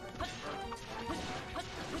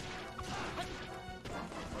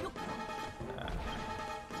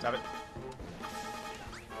 Stop it.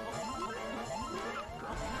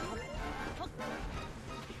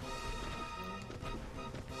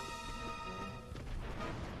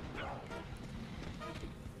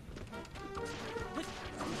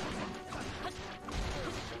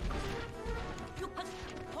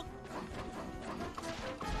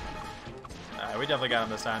 Alright, we definitely got him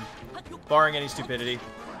this time. Barring any stupidity.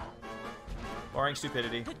 Barring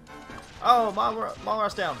stupidity. Oh,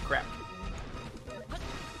 Malroth's down. Crap.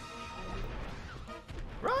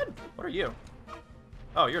 Run! What are you?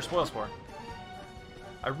 Oh, you're a spoil spore.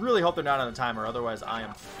 I really hope they're not on a timer, otherwise I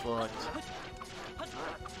am fucked.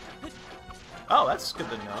 Oh, that's good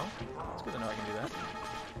to know. It's good to know I can do that.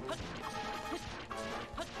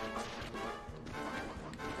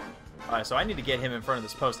 Alright, so I need to get him in front of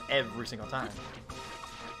this post every single time.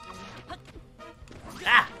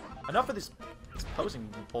 Ah! Enough of this posing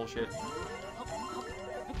bullshit.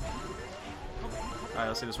 Alright,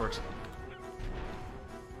 let's see if this works.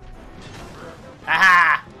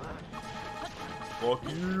 Aha! Fuck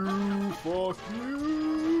you! Fuck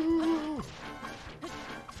you!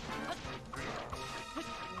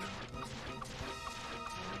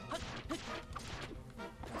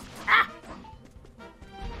 Ah!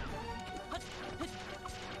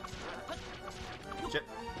 Shit.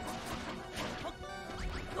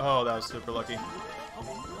 Oh, that was super lucky.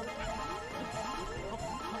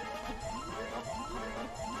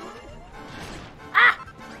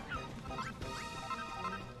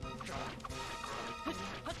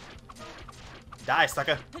 Die,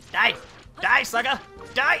 sucker! Die! Die, sucker!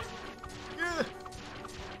 Die! Ugh.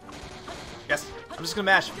 Yes, I'm just gonna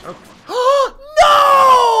mash. Oh.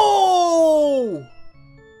 No!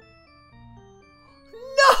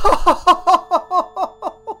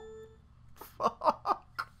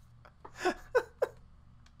 Fuck.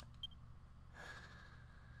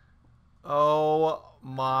 Oh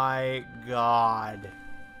my god.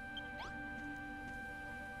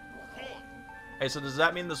 Hey, so does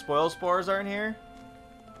that mean the spoil spores are in here?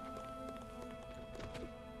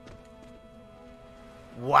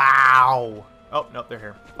 Wow! Oh, nope, they're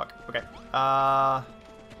here. Fuck. Okay.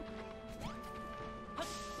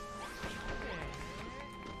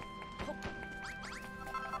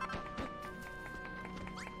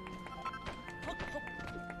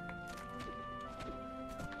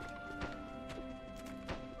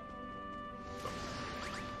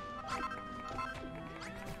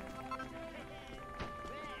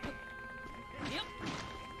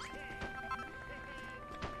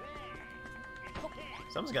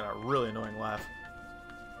 Someone's got a really annoying laugh.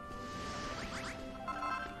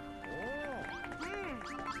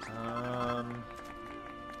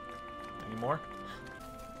 Any more?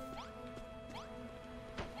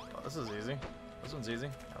 Oh, this is easy. This one's easy.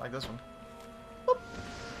 I like this one. Boop.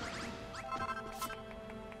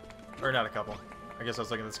 Or not a couple. I guess I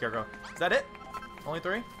was looking at the scarecrow. Is that it? Only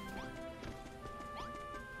 3?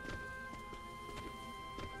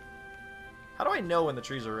 How do I know when the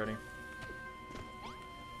trees are ready?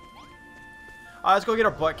 Let's go get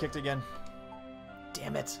our butt kicked again.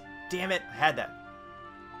 Damn it. Damn it. I had that.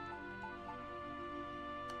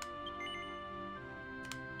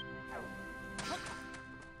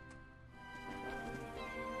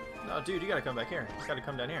 No, dude, you gotta come back here. You gotta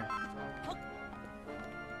come down here.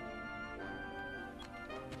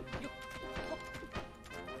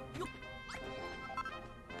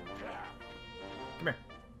 Come here.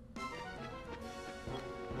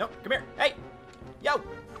 Nope, come here. Hey! Yo!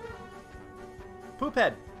 Poop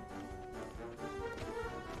head.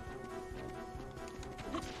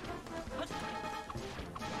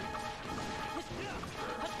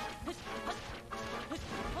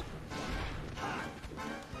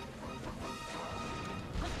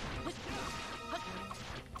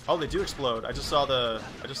 Oh, they do explode. I just saw the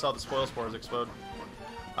spoil spores explode.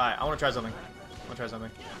 Alright, I want to try something.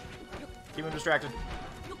 Keep him distracted.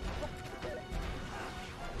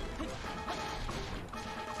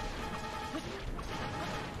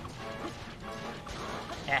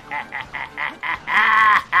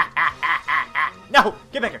 No!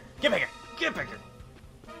 Get back here! Get back here! Get back here!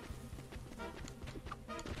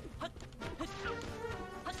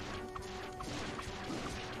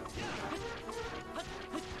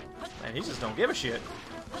 Man, he just don't give a shit.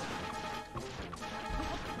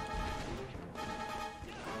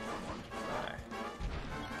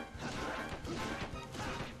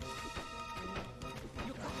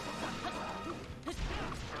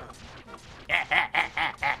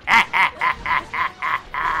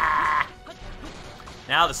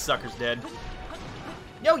 Now the sucker's dead.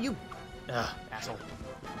 No, you. Asshole.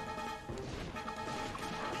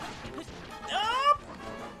 Ah!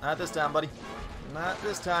 Not this time, buddy. Not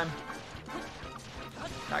this time.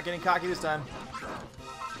 Not getting cocky this time.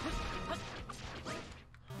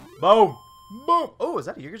 Boom! Boom! Oh, is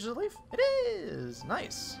that a Jaeger's leaf? It is!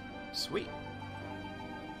 Nice. Sweet.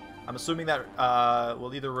 I'm assuming that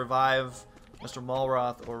will either revive Mr.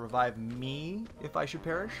 Malroth or revive me if I should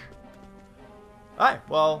perish. Alright,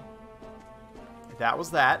 well, that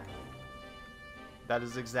was that. That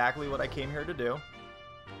is exactly what I came here to do.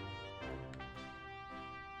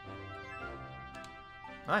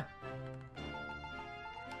 Alright.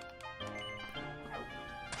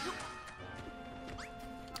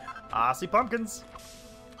 I see pumpkins.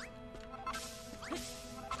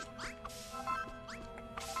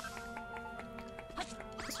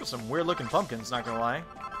 These are some weird looking pumpkins, not gonna lie.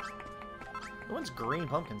 The one's green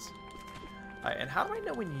pumpkins. And how do I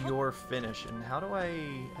know when you're finished? And how do I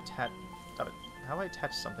attach? How do I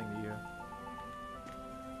attach something to you?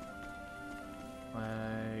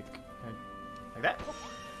 Like that?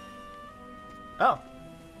 Oh.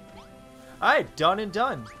 Alright, done and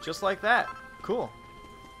done. Just like that. Cool.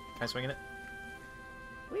 Can I swing in it?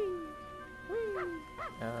 Whee! Whee!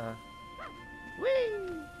 Whee!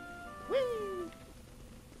 Whee!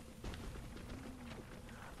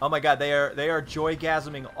 Oh my god, they are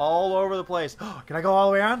joy-gasming all over the place. Can I go all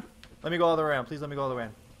the way around? Let me go all the way around. Please let me go all the way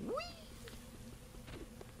around. Whee!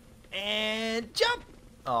 And jump!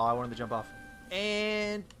 Oh, I wanted to jump off.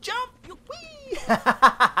 And jump! Whee!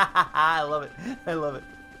 I love it. I love it.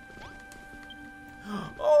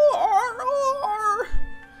 Oh,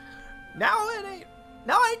 now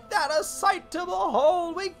ain't that a sight to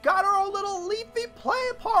behold? We got our own little leafy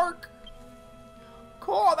play park.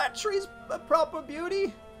 Cool, that tree's a proper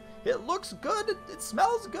beauty. It looks good, it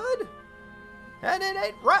smells good. And it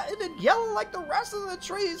ain't rotten and yellow like the rest of the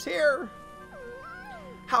trees here.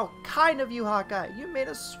 How kind of you, Hawkeye. You made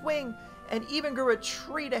a swing and even grew a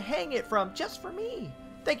tree to hang it from just for me.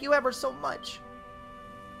 Thank you ever so much.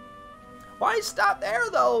 Why stop there,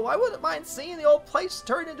 though? I wouldn't mind seeing the old place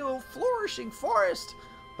turn into a flourishing forest.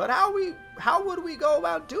 But how would we go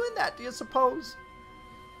about doing that, do you suppose?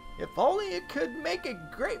 If only it could make a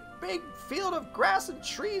great big field of grass and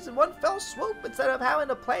trees in one fell swoop instead of having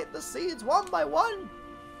to plant the seeds one by one.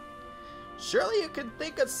 Surely you could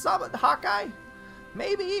think of something, Hawkeye.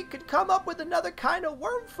 Maybe you could come up with another kind of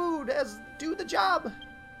worm food as do the job.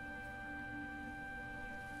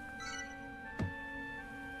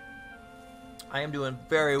 I am doing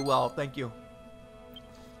very well, thank you.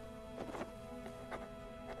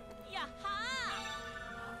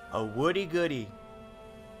 A woody goody.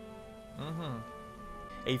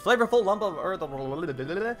 A flavorful lump of earth.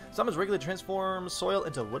 Summons regularly transforms soil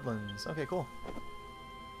into woodlands. Okay, cool.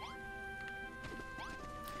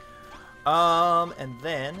 And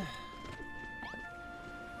then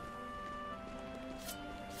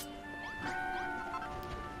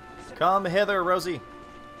come hither, Rosie.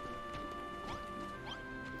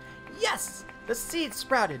 Yes! The seeds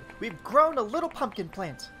sprouted. We've grown a little pumpkin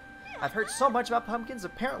plant. I've heard so much about pumpkins.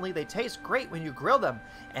 Apparently they taste great when you grill them,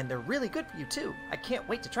 and they're really good for you too. I can't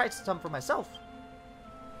wait to try some for myself.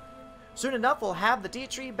 Soon enough we'll have the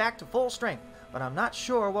Dietree back to full strength, but I'm not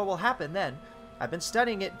sure what will happen then. I've been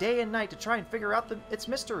studying it day and night to try and figure out its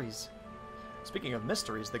mysteries. Speaking of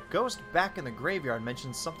mysteries, the ghost back in the graveyard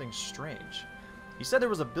mentioned something strange. He said there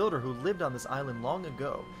was a builder who lived on this island long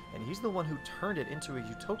ago, and he's the one who turned it into a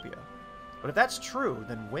utopia. But if that's true,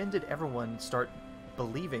 then when did everyone start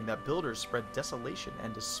believing that builders spread desolation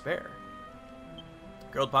and despair?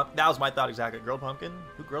 Grilled pumpkin. That was my thought exactly. Grilled pumpkin?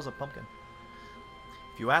 Who grills a pumpkin?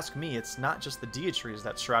 If you ask me, it's not just the Dietree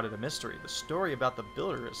that shrouded a mystery. The story about the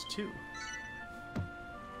builder is too.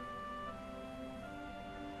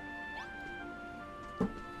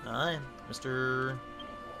 Alright, Mr.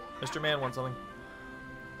 Man wants something.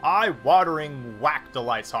 Eye-watering whack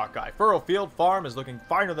delights, Hawkeye. Furrowfield Farm is looking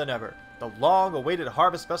finer than ever. The long-awaited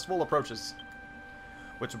Harvest Festival approaches.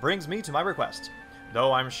 Which brings me to my request.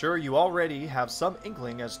 Though I'm sure you already have some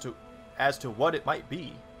inkling as to what it might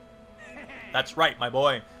be. That's right, my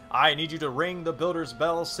boy. I need you to ring the builder's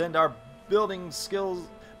bell, send our building skills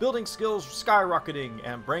skyrocketing,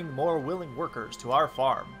 and bring more willing workers to our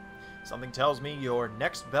farm. Something tells me your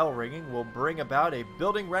next bell ringing will bring about a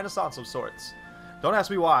building renaissance of sorts. Don't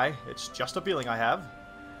ask me why, it's just a feeling I have.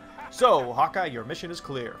 So, Hawkeye, your mission is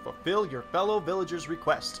clear. Fulfill your fellow villagers'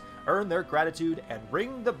 request, earn their gratitude, and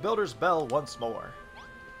ring the builder's bell once more.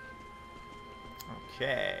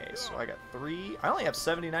 Okay, so I got 3. I only have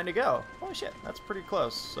 79 to go. Holy shit, that's pretty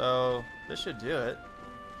close. So, this should do it.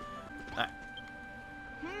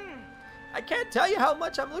 I can't tell you how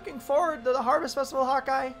much I'm looking forward to the Harvest Festival,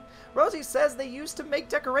 Hawkeye. Rosie says they used to make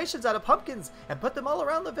decorations out of pumpkins and put them all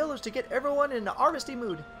around the village to get everyone in a harvesty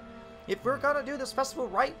mood. If we're gonna do this festival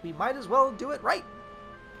right, we might as well do it right.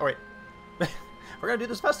 Oh wait. If we're gonna do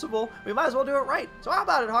this festival, we might as well do it right. So how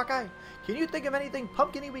about it, Hawkeye? Can you think of anything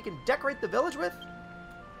pumpkin-y we can decorate the village with?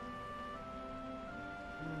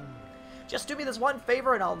 Just do me this one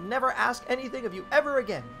favor and I'll never ask anything of you ever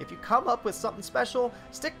again. If you come up with something special,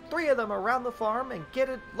 stick 3 of them around the farm and get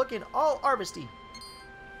it looking all harvesty.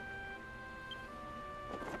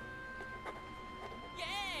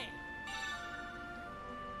 Yay!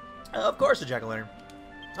 Of course, a jack-o'-lantern.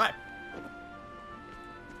 Hi.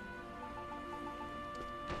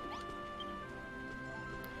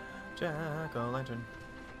 Jack-o'-lantern.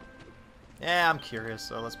 Yeah, I'm curious,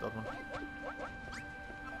 so let's build one.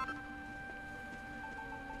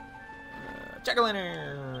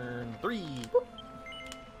 Jack-o'-lantern 3. Boop.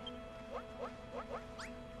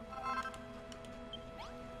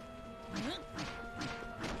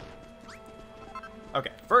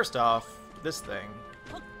 Okay, first off, this thing.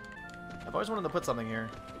 I've always wanted to put something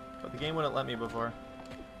here, but the game wouldn't let me before.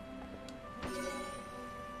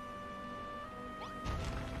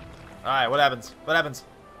 Alright, what happens? What happens?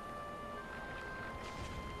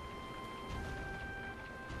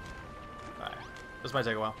 Alright, this might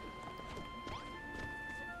take a while.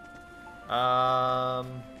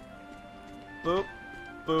 Boop,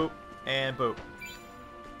 boop, and boop.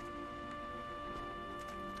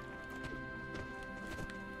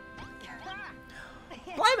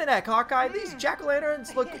 Blimey, Hawkeye, these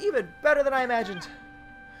jack-o'-lanterns look even better than I imagined.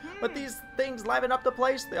 With these things liven up the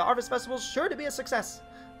place, the Harvest Festival's sure to be a success.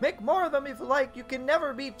 Make more of them if you like. You can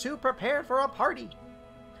never be too prepared for a party.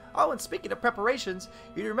 Oh, and speaking of preparations,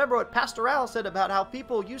 you remember what Pastor Al said about how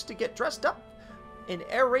people used to get dressed up in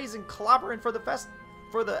air-raising clobbering for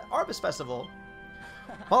the Harvest Festival.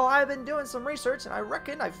 Well, I've been doing some research, and I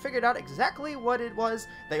reckon I've figured out exactly what it was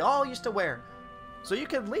they all used to wear. So you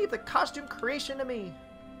can leave the costume creation to me.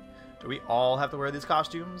 Do we all have to wear these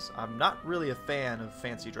costumes? I'm not really a fan of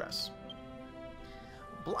fancy dress.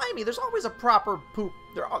 Blimey, there's always a proper poop.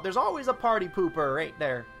 There's always a party pooper, ain't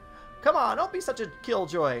there? Come on, don't be such a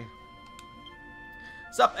killjoy.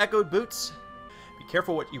 Sup, Echoed Boots? Be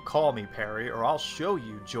careful what you call me, Perry, or I'll show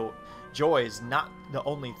you joy's not the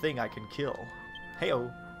only thing I can kill.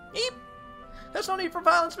 Heyo. Eep! There's no need for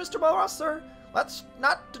violence, Mr. Morros, sir. Let's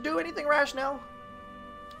not to do anything rash now.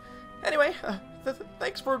 Anyway,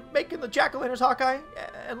 thanks for making the jack-o'-lanterns, Hawkeye,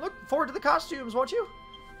 and look forward to the costumes, won't you?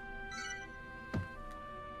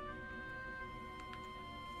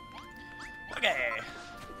 Okay.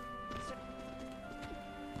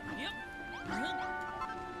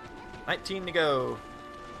 19 to go.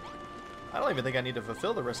 I don't even think I need to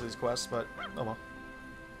fulfill the rest of these quests, but oh well.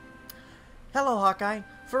 Hello, Hawkeye.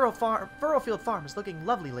 Furrowfield Farm is looking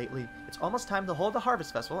lovely lately. It's almost time to hold the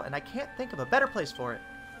Harvest Festival, and I can't think of a better place for it.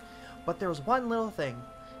 But there was one little thing.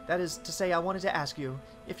 That is to say, I wanted to ask you,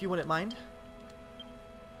 if you wouldn't mind.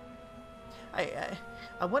 I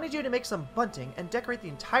wanted you to make some bunting and decorate the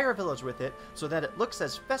entire village with it so that it looks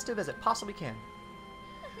as festive as it possibly can.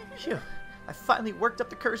 Phew, I finally worked up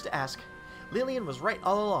the courage to ask. Lillian was right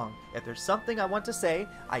all along. If there's something I want to say,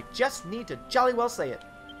 I just need to jolly well say it.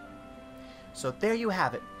 So there you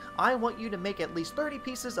have it. I want you to make at least 30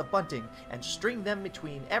 pieces of bunting and string them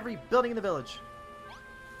between every building in the village.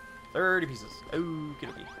 30 pieces. Okie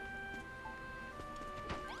dokie.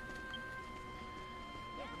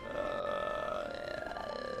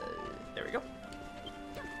 There we go.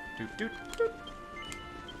 Doot, doot, doot.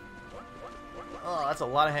 Oh, that's a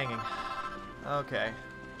lot of hanging. Okay.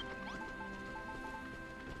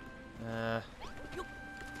 Oh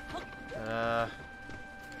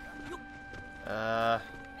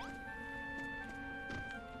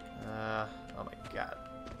my god.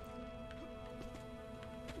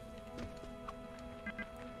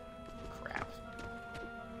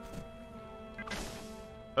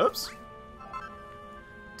 Oops.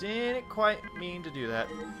 Didn't quite mean to do that.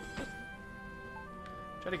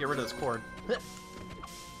 Try to get rid of this cord.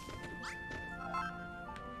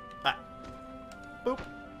 Ah. Boop.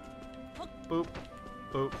 Boop.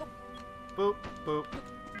 Boop. Boop. Boop.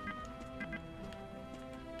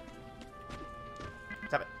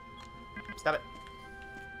 Stop it. Stop it.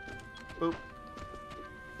 Boop.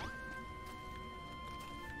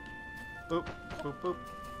 Boop. Boop. Boop.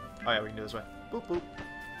 Oh yeah, we can do it this way. Boop. Boop.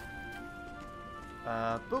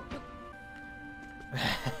 Boop.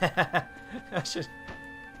 I should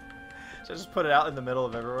just put it out in the middle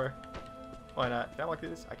of everywhere. Why not? Can I walk through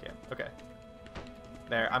this? I can. Okay.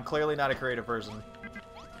 There. I'm clearly not a creative person.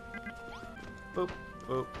 Boop.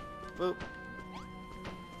 Boop. Boop.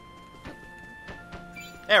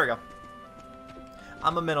 There we go.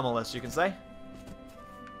 I'm a minimalist, you can say.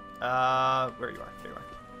 Where you are. There you are.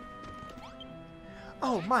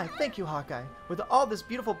 Oh my, thank you, Hawkeye. With all this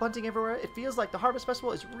beautiful bunting everywhere, it feels like the Harvest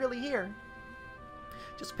Festival is really here.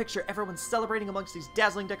 Just picture everyone celebrating amongst these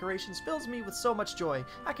dazzling decorations fills me with so much joy.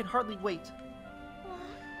 I can hardly wait.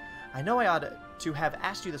 I know I ought to have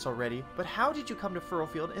asked you this already, but how did you come to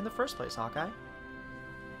Furrowfield in the first place, Hawkeye?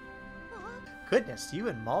 Goodness, you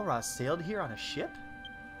and Malra sailed here on a ship?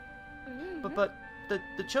 But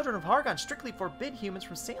the children of Hargon strictly forbid humans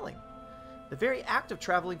from sailing. The very act of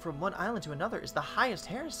traveling from one island to another is the highest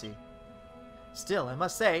heresy. Still, I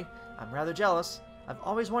must say, I'm rather jealous. I've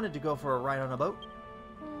always wanted to go for a ride on a boat.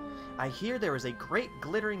 I hear there is a great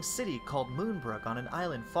glittering city called Moonbrook on an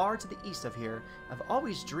island far to the east of here. I've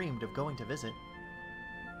always dreamed of going to visit.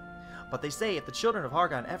 But they say if the children of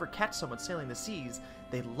Hargon ever catch someone sailing the seas,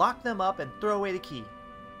 they lock them up and throw away the key.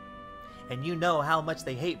 And you know how much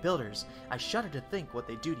they hate builders. I shudder to think what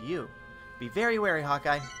they do to you. Be very wary,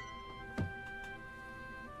 Hawkeye.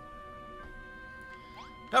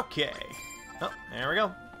 Okay. Oh, there we go.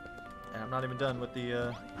 And I'm not even done with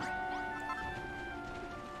the,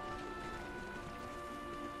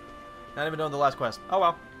 Not even doing the last quest. Oh,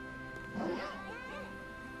 well.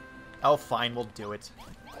 Oh, fine. We'll do it.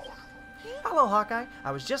 Hello, Hawkeye.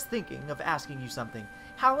 I was just thinking of asking you something.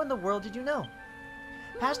 How in the world did you know?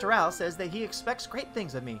 Pastor Al says that he expects great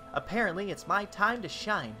things of me. Apparently, it's my time to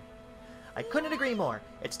shine. I couldn't agree more.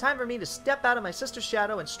 It's time for me to step out of my sister's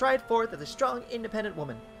shadow and stride forth as a strong, independent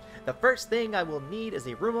woman. The first thing I will need is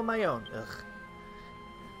a room of my own. Ugh.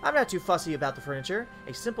 I'm not too fussy about the furniture.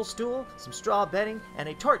 A simple stool, some straw bedding, and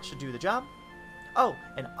a torch should do the job. Oh,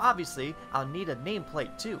 and obviously, I'll need a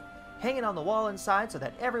nameplate too, hanging on the wall inside so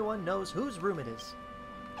that everyone knows whose room it is.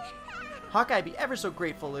 Hawkeye, I'd be ever so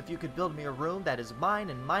grateful if you could build me a room that is mine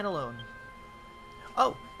and mine alone.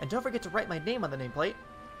 Oh, and don't forget to write my name on the nameplate.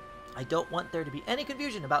 I don't want there to be any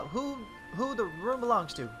confusion about who the room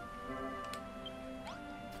belongs to.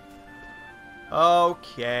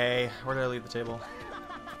 Okay, where did I leave the table?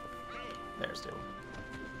 There's the table.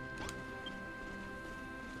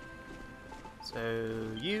 So,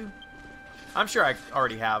 you. I'm sure I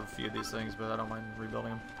already have a few of these things, but I don't mind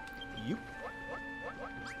rebuilding them. You.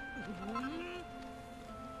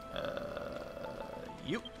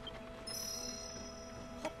 You.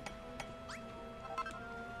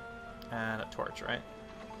 And a torch, right?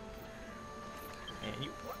 And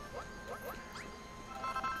you.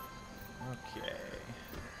 Okay.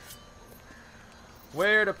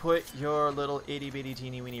 Where to put your little itty bitty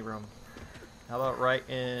teeny weeny room? How about right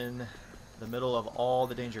in the middle of all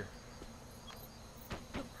the danger?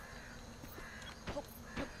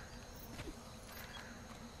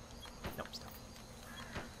 Nope, stop.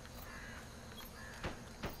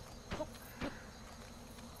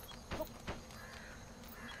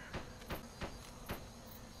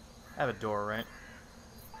 I have a door, right?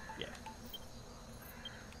 Yeah.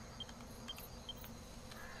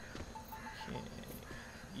 Okay.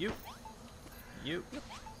 You.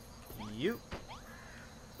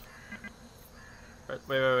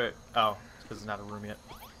 Wait. Oh, it's because it's not a room yet.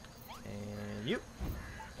 And you.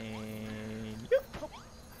 And you.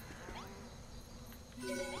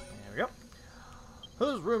 There we go.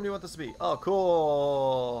 Whose room do you want this to be? Oh,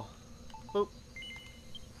 cool. Boop.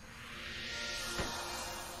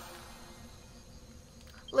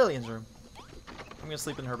 Lillian's room. I'm gonna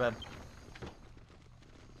sleep in her bed.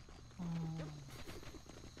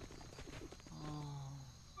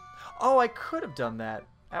 Oh, I could have done that.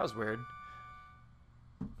 That was weird.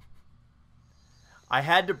 I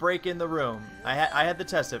had to break in the room. I had to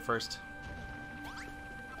test it first.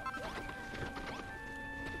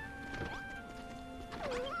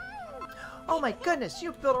 Oh my goodness,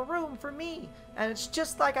 you built a room for me! And it's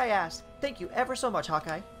just like I asked. Thank you ever so much,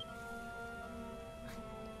 Hawkeye.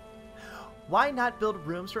 Why not build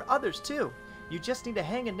rooms for others too? You just need to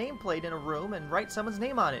hang a nameplate in a room and write someone's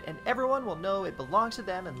name on it, and everyone will know it belongs to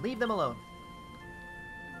them and leave them alone.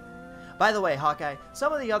 By the way, Hawkeye,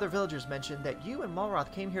 some of the other villagers mentioned that you and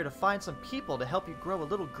Mulroth came here to find some people to help you grow a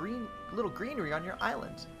little greenery on your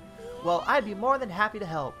island. Well, I'd be more than happy to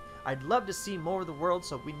help. I'd love to see more of the world,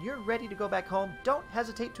 so when you're ready to go back home, don't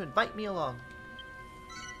hesitate to invite me along.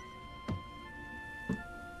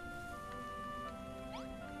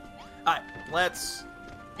 Alright, let's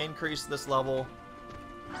increase this level.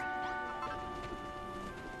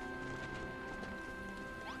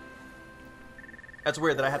 That's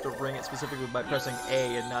weird that I have to ring it specifically by pressing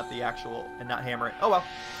A and not the actual, and not hammer it. Oh well.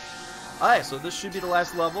 Alright, so this should be the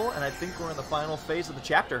last level, and I think we're in the final phase of the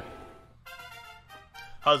chapter.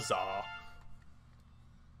 Huzzah!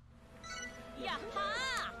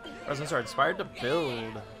 Residents are inspired to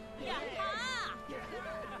build.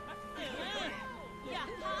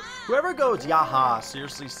 Whoever goes Yaha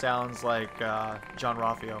seriously sounds like John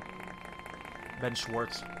Ralphio. Ben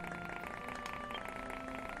Schwartz.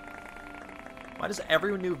 Why does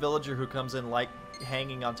every new villager who comes in like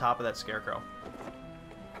hanging on top of that scarecrow?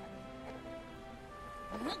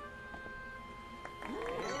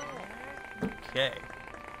 Okay.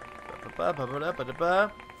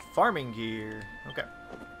 Farming gear. Okay.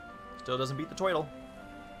 Still doesn't beat the toil.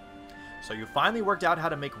 So you finally worked out how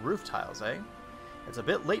to make roof tiles, eh? It's a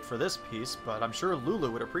bit late for this piece, but I'm sure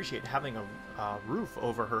Lulu would appreciate having a roof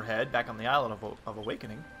over her head back on the Island of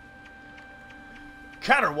Awakening.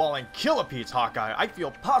 Caterwauling kilopeats, Hawkeye! I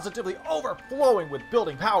feel positively overflowing with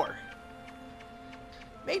building power!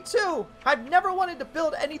 Me too! I've never wanted to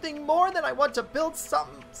build anything more than I want to build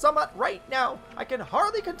somewhat right now. I can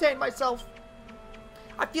hardly contain myself.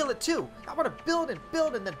 I feel it too. I want to build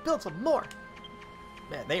and then build some more.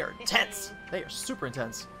 Man, they are intense. They are super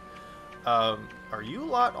intense. Are you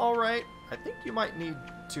lot alright? I think you might need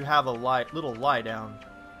to have a little lie down.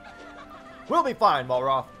 We'll be fine,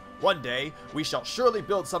 Mulroth. One day, we shall surely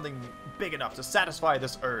build something big enough to satisfy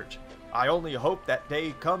this urge. I only hope that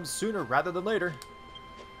day comes sooner rather than later.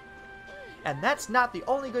 And that's not the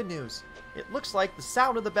only good news. It looks like the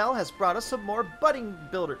sound of the bell has brought us some more budding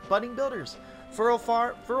builders.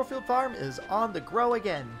 Furrowfield Farm is on the grow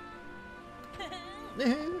again.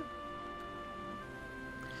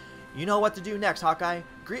 You know what to do next, Hawkeye.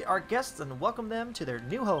 Greet our guests and welcome them to their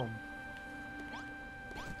new home.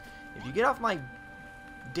 If you get off my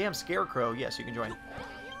damn scarecrow, yes, you can join.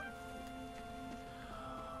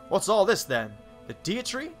 What's all this then? The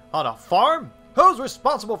Dietree on a farm? Who's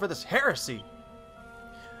responsible for this heresy?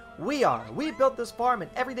 We are. We built this farm and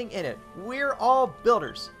everything in it. We're all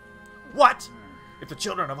builders. What? If the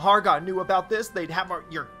children of Hargon knew about this, they'd have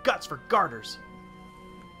your guts for garters.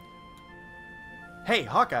 Hey,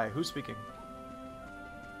 Hawkeye, who's speaking?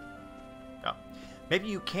 Oh. Maybe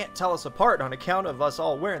you can't tell us apart on account of us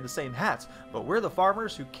all wearing the same hats, but we're the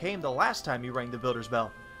farmers who came the last time you rang the builder's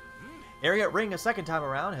bell. Hearing it ring a second time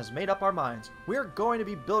around has made up our minds. We're going to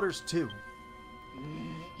be builders too.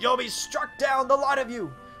 You'll be struck down, the lot of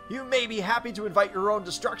you! You may be happy to invite your own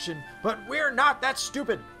destruction, but we're not that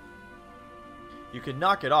stupid! You can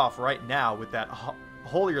knock it off right now with that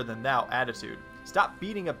holier-than-thou attitude. Stop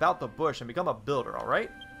beating about the bush and become a builder,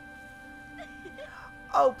 alright?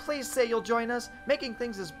 Oh, please say you'll join us. Making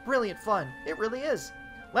things is brilliant fun. It really is.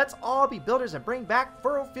 Let's all be builders and bring back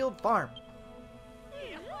Furrowfield Farm.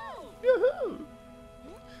 Yoo-hoo!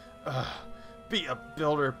 Be a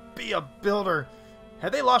builder, be a builder!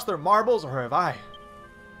 Have they lost their marbles, or have I?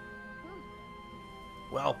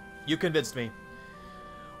 Well, you convinced me.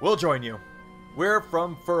 We'll join you. We're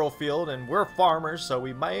from Furrowfield, and we're farmers, so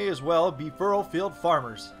we may as well be Furrowfield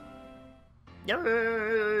farmers.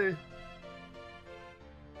 Yay!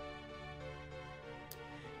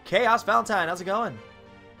 Chaos Valentine, how's it going?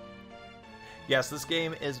 Yes, this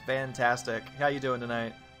game is fantastic. How you doing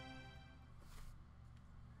tonight?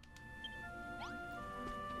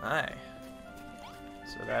 Hi.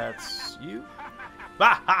 So that's you?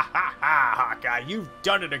 Ha ha ha ha, Hawkeye, you've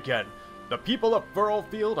done it again. The people of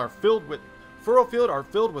Furrowfield are filled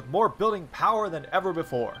with more building power than ever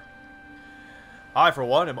before. I, for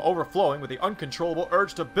one, am overflowing with the uncontrollable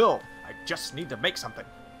urge to build. I just need to make something.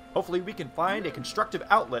 Hopefully we can find a constructive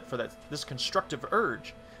outlet for this constructive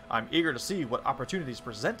urge. I'm eager to see what opportunities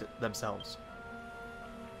present themselves.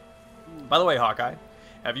 By the way, Hawkeye,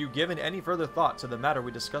 have you given any further thought to the matter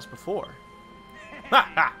we discussed before? Ha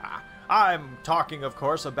ha ha! I'm talking, of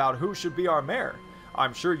course, about who should be our mayor.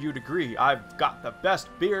 I'm sure you'd agree I've got the best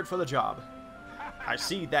beard for the job. I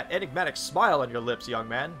see that enigmatic smile on your lips, young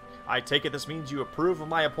man. I take it this means you approve of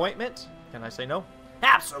my appointment? Can I say no?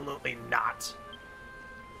 Absolutely not.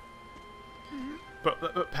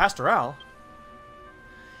 But Pastor Al,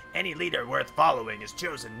 Any leader worth following is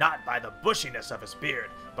chosen not by the bushiness of his beard,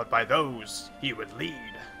 but by those he would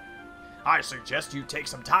lead. I suggest you take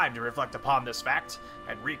some time to reflect upon this fact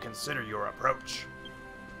and reconsider your approach.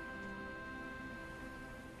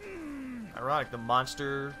 Ironic, the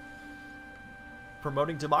monster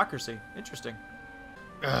promoting democracy. Interesting.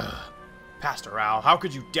 Ugh. Pastor Owl, how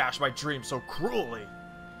could you dash my dreams so cruelly?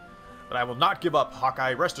 But I will not give up,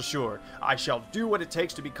 Hawkeye, rest assured. I shall do what it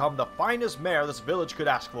takes to become the finest mayor this village could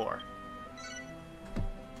ask for.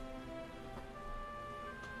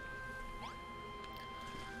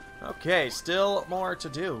 Okay, still more to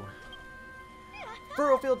do.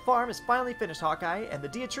 Furrowfield Farm is finally finished, Hawkeye, and the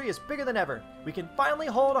Dietree is bigger than ever. We can finally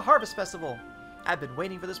hold a harvest festival. I've been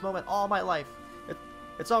waiting for this moment all my life.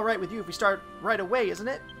 It's alright with you if we start right away, isn't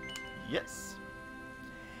it? Yes.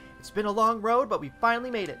 It's been a long road, but we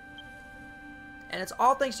finally made it. And it's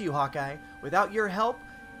all thanks to you, Hawkeye. Without your help,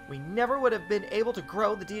 we never would have been able to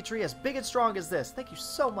grow the Dietree as big and strong as this. Thank you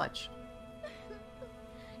so much.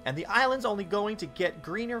 And the island's only going to get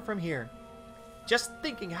greener from here. Just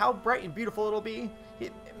thinking how bright and beautiful it'll be,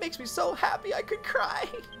 it makes me so happy I could cry.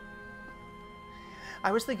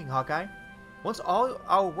 I was thinking, Hawkeye, once all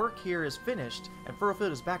our work here is finished and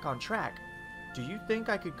Furrowfield is back on track, do you think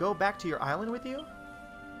I could go back to your island with you?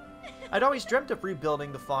 I'd always dreamt of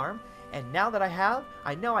rebuilding the farm, and now that I have,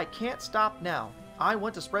 I know I can't stop now. I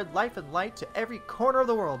want to spread life and light to every corner of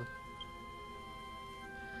the world.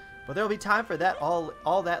 But there'll be time for that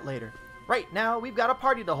all that later. Right now, we've got a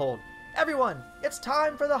party to hold. Everyone, it's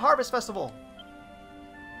time for the Harvest Festival!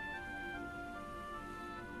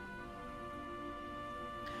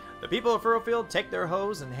 The people of Furrowfield take their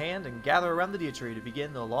hoes in hand and gather around the Dietree to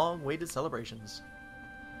begin the long-awaited celebrations.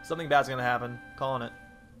 Something bad's gonna happen. Calling it.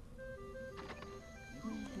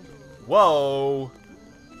 Whoa!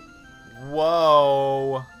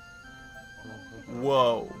 Whoa!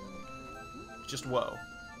 Whoa. Just whoa.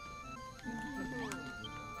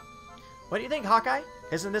 What do you think, Hawkeye?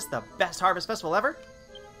 Isn't this the best Harvest Festival ever?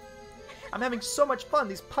 I'm having so much fun.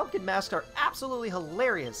 These pumpkin masks are absolutely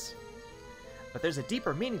hilarious. But there's a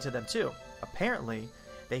deeper meaning to them, too. Apparently,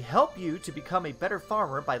 they help you to become a better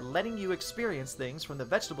farmer by letting you experience things from the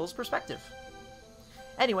vegetable's perspective.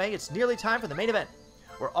 Anyway, it's nearly time for the main event.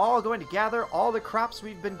 We're all going to gather all the crops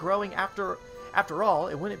we've been growing after all,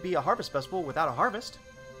 it wouldn't be a Harvest Festival without a harvest.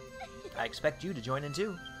 I expect you to join in,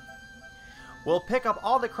 too. We'll pick up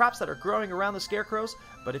all the crops that are growing around the scarecrows,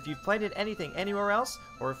 but if you've planted anything anywhere else,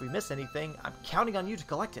 or if we miss anything, I'm counting on you to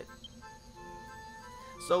collect it.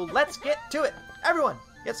 So let's get to it! Everyone,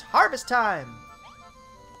 it's harvest time!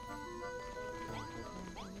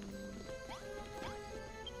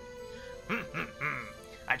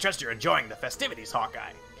 I trust you're enjoying the festivities,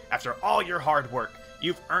 Hawkeye. After all your hard work,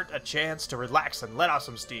 you've earned a chance to relax and let off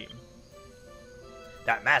some steam.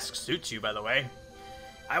 That mask suits you, by the way.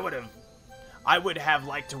 I would have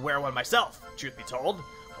liked to wear one myself, truth be told,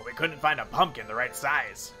 but we couldn't find a pumpkin the right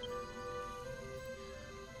size.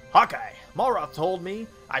 Hawkeye, Malroth told me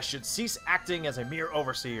I should cease acting as a mere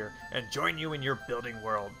overseer and join you in your building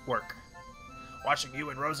work. Watching you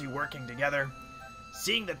and Rosie working together,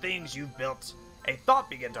 seeing the things you've built, a thought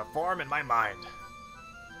began to form in my mind.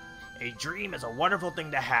 A dream is a wonderful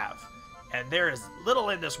thing to have, and there is little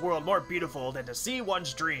in this world more beautiful than to see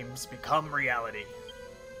one's dreams become reality.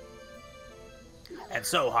 And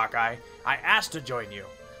so, Hawkeye, I asked to join you.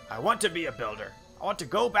 I want to be a builder. I want to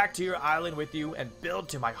go back to your island with you and build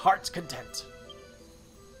to my heart's content.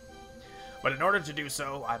 But in order to do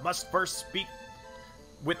so, I must first speak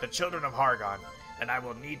with the children of Hargon, and I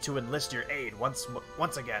will need to enlist your aid once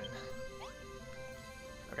again.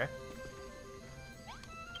 Okay.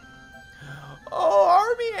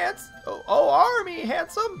 Army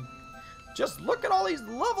Handsome! Just look at all these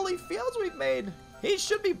lovely fields we've made. He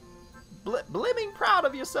should be blimmin' proud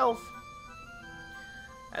of yourself.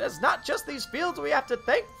 And it's not just these fields we have to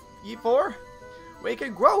thank ye for. We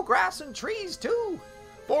can grow grass and trees too.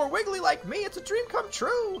 For Wiggly like me, it's a dream come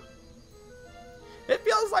true. It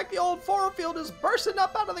feels like the old Furrowfield is bursting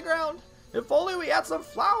up out of the ground. If only we had some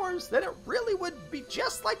flowers, then it really would be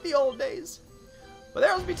just like the old days. But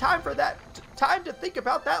there'll be time for that, time to think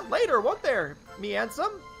about that later, won't there, me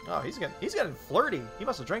handsome? Oh, he's getting flirty. He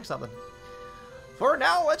must have drank something. For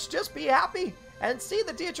now, let's just be happy and see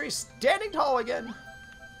the Dietree standing tall again.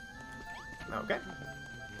 Okay.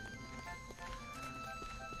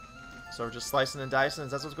 So we're just slicing and dicing.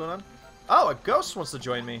 Is that what's going on? Oh, a ghost wants to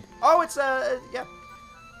join me. Oh, it's yeah.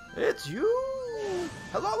 It's you.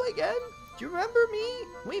 Hello again. Do you remember me?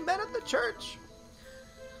 We met at the church.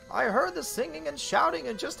 I heard the singing and shouting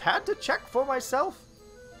and just had to check for myself.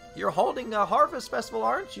 You're holding a harvest festival,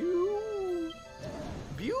 aren't you?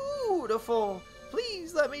 beautiful.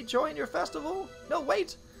 Please let me join your festival. No,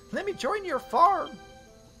 wait. Let me join your farm.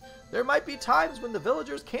 There might be times when the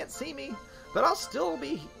villagers can't see me, but I'll still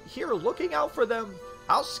be here looking out for them.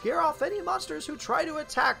 I'll scare off any monsters who try to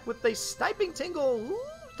attack with a sniping tingle. Ooh,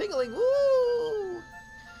 tingling. Woo!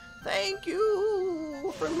 Thank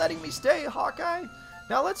you for letting me stay, Hawkeye.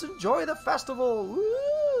 Now let's enjoy the festival.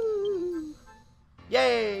 Woo!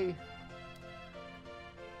 Yay!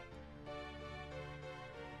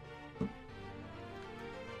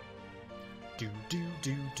 Do do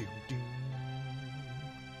do do do.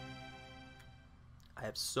 I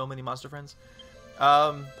have so many monster friends.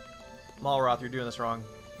 Malroth, you're doing this wrong.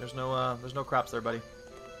 There's no crops there, buddy.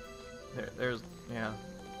 There's yeah,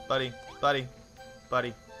 buddy.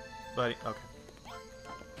 Okay.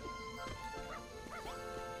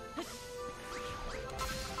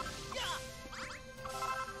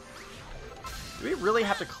 Do we really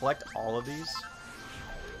have to collect all of these?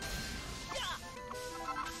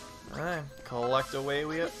 Alright, collect away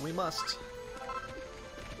we must.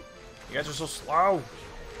 You guys are so slow.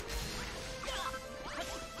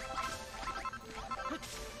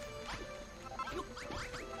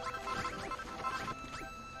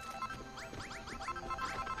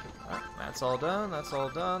 Alright, that's all done, that's all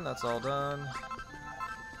done, that's all done.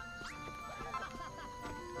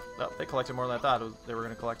 Oh, they collected more than I thought they were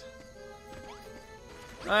going to collect.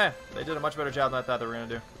 Alright, they did a much better job than I thought they were going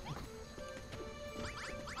to do.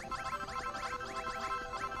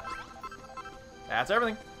 That's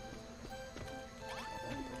everything.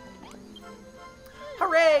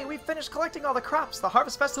 Hooray! We've finished collecting all the crops. The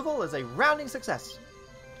Harvest Festival is a rounding success.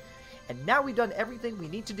 And now we've done everything we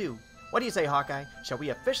need to do. What do you say, Hawkeye? Shall we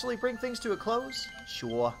officially bring things to a close?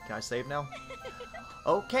 Sure. Can I save now?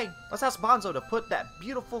 Okay, let's ask Bonzo to put that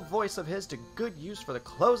beautiful voice of his to good use for the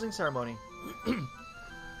closing ceremony.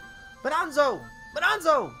 Bonanzo!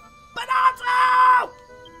 Bonanzo! Bonanzo!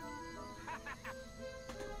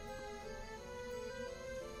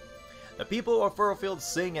 The people of Furrowfield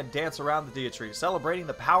sing and dance around the Dietree, celebrating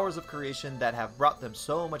the powers of creation that have brought them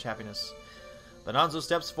so much happiness. Bonanzo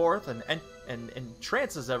steps forth and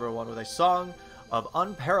entrances everyone with a song of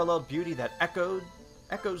unparalleled beauty that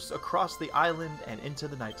echoes across the island and into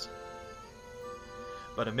the night.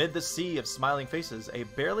 But amid the sea of smiling faces, a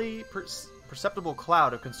barely perceptible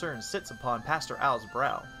cloud of concern sits upon Pastor Al's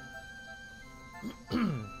brow.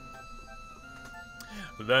 Then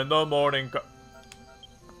the morning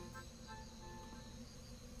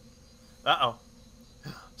Uh-oh.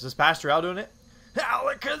 Is this Pastor Al doing it?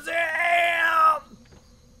 Alakazam!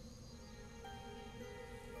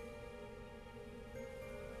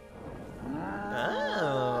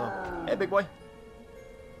 Oh. Hey, big boy.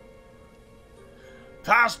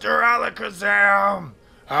 Pastor Alakazam!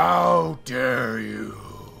 How dare you?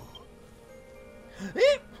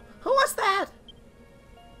 Who was that?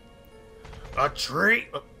 A tree?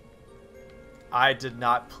 I did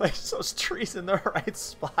not place those trees in the right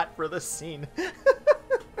spot for this scene.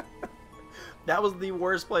 That was the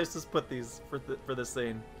worst place to put these for this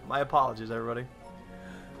scene. My apologies, everybody.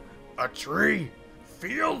 A tree?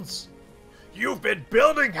 Fields? You've been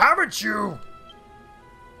building, haven't you?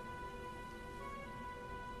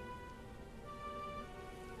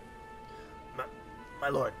 My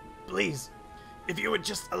lord, please, if you would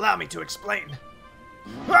just allow me to explain.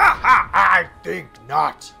 I think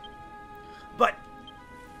not. But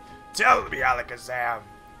tell me, Alakazam,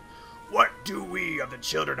 what do we of the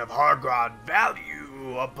children of Hargon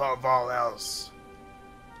value above all else?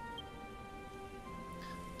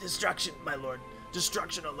 Destruction, my lord.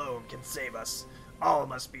 Destruction alone can save us. All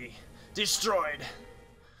must be destroyed.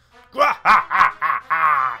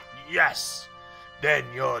 Yes. Then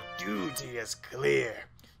your duty is clear.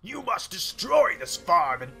 You must destroy this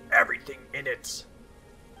farm and everything in it.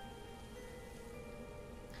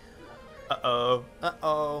 Uh-oh.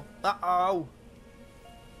 Uh-oh. Uh-oh.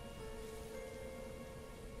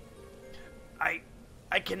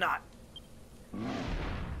 I cannot.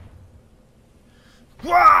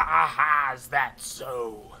 Is that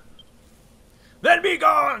so? Then be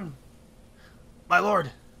gone! My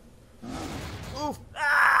lord. Oof.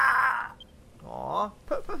 Ah! Aw.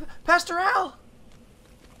 Pastor Al!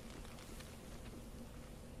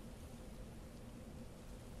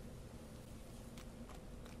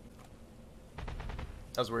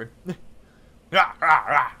 That was weird.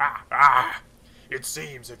 It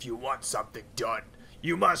seems if you want something done,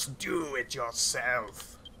 you must do it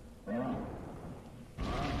yourself.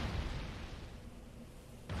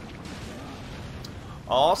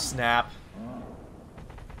 Oh, snap.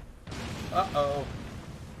 Uh-oh.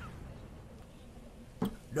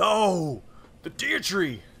 No! The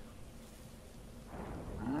Dietree!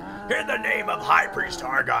 In the name of High Priest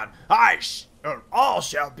Hargon, all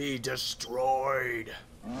shall be destroyed.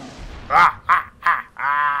 Ah, ah, ah,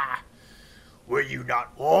 ah. Were you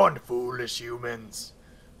not warned, foolish humans?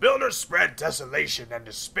 Builders spread desolation and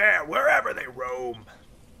despair wherever they roam.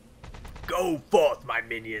 Go forth, my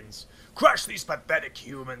minions. Crush these pathetic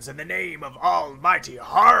humans in the name of Almighty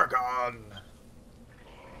Hargon.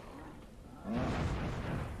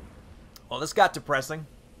 Well, this got depressing.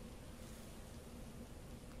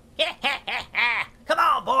 Come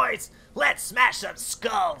on, boys. Let's smash some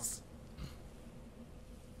skulls.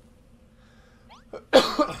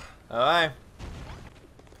 Alright.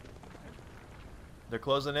 They're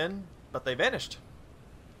closing in, but they vanished.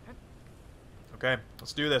 Okay,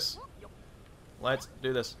 let's do this. Let's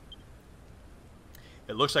do this.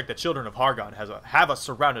 It looks like the children of Hargon have us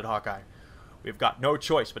surrounded, Hawkeye. We've got no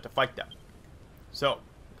choice but to fight them. So,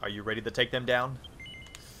 are you ready to take them down?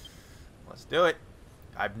 Let's do it.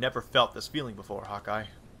 I've never felt this feeling before, Hawkeye.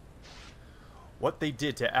 What they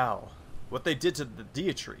did to Al, what they did to the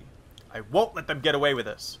Dietree, I won't let them get away with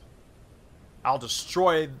this. I'll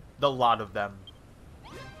destroy the lot of them.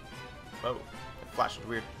 Whoa, that flash was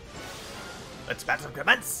weird. Let's battle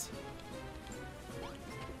commence.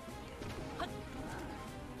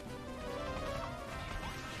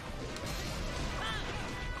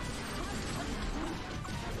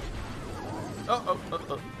 Oh.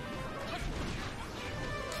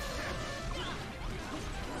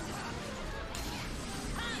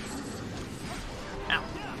 Ow.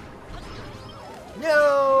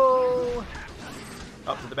 No!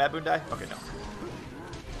 Oh, did the baboon die? Okay, no.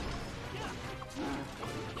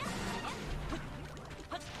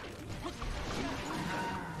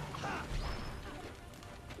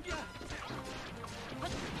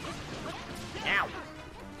 Ow.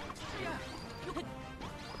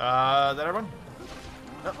 Is that everyone?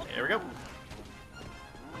 Oh, here we go.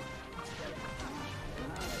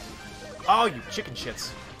 Oh, you chicken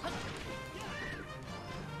shits.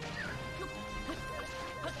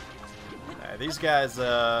 These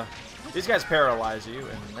guys paralyze you,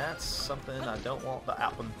 and that's something I don't want to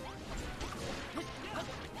happen.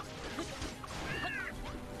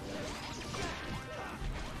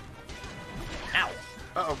 Ow!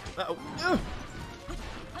 Uh-oh, uh-oh. Ugh.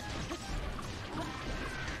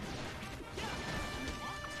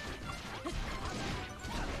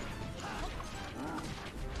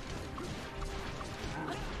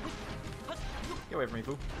 Get away from me,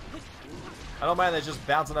 foo. I don't mind that it's just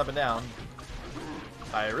bouncing up and down.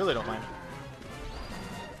 I really don't mind.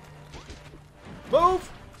 Move!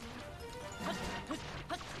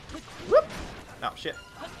 Whoop! Oh, shit.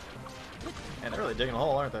 Man, they're really digging a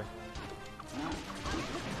hole, aren't they?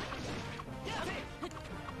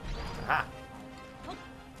 Aha!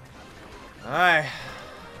 Alright.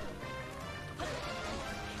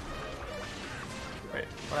 Wait,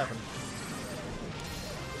 what happened?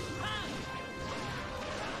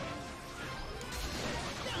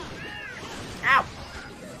 Ow!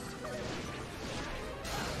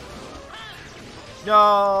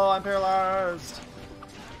 No, I'm paralyzed.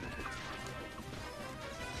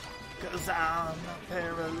 'Cause I'm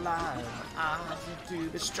paralyzed. I'm to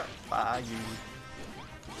be struck by you.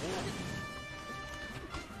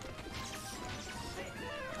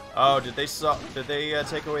 Oh, did they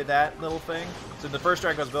take away that little thing? So in the first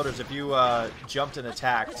Dragon Quest Builders, if you jumped and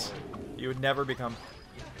attacked, you would never become.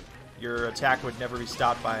 Your attack would never be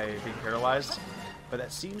stopped by being paralyzed. But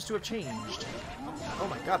that seems to have changed. Oh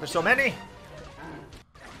my god, there's so many!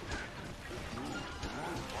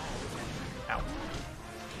 Ow.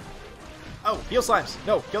 Oh, heal slimes!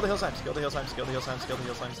 No, kill the hill slimes, kill the hill slimes, kill the hill slimes, kill the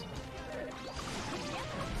hill slimes.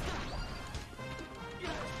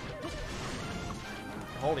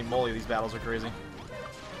 Holy moly, these battles are crazy.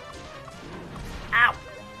 Ow!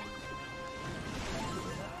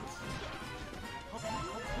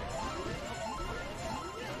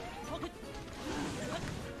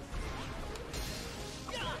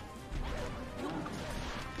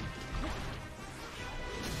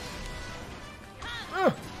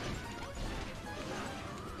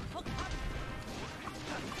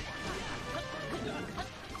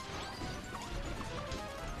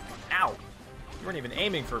 Ow! You weren't even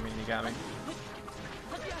aiming for me and you got me.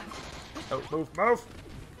 Oh, move, move!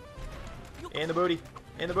 In the booty.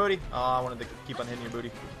 In the booty. Oh, I wanted to keep on hitting your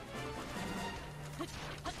booty.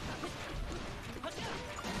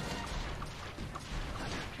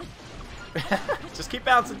 Just keep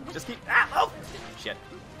bouncing. Just keep. Ah! Oh! Shit.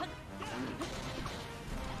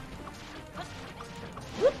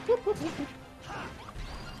 Whoop, whoop, whoop, whoop.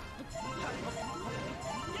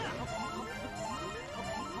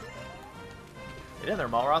 Get in there,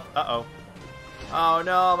 Malroth. Uh-oh. Oh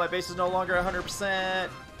no, my base is no longer 100%.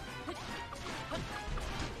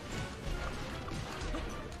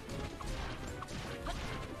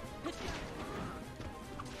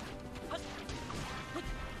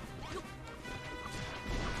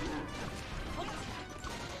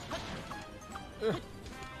 Ugh.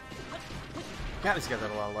 God, these guys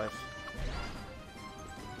have a lot of life.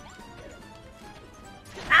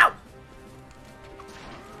 Ow!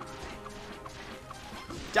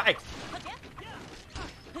 Die!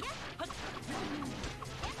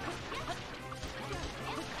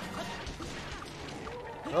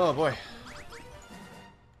 Oh boy.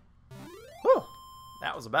 Whew!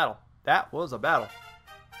 That was a battle. That was a battle.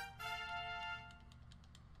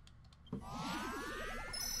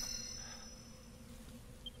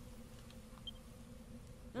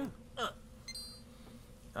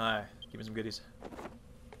 Alright, give me some goodies.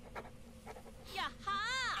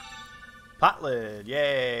 Pot lid,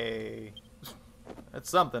 yay! That's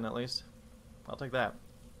something at least. I'll take that.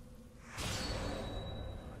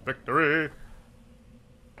 Victory!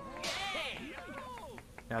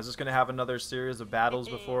 Now, is this going to have another series of battles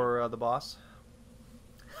before the boss?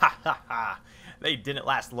 Ha ha ha! They didn't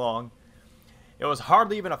last long. It was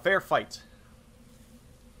hardly even a fair fight.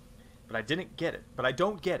 But I didn't get it. But I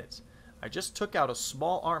don't get it. I just took out a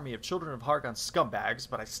small army of Children of Hargon scumbags,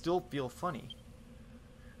 but I still feel funny.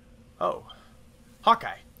 Oh.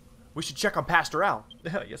 Hawkeye. We should check on Pastor Al.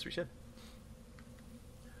 Yes, we should.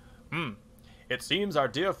 It seems our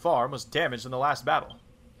dear farm was damaged in the last battle.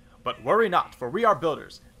 But worry not, for we are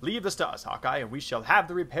builders. Leave this to us, Hawkeye, and we shall have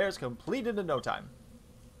the repairs completed in no time.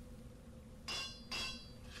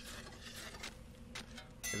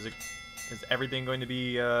 Is everything going to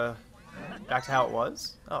be back to how it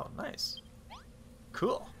was? Oh, nice.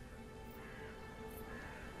 Cool.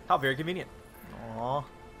 How very convenient. Aww.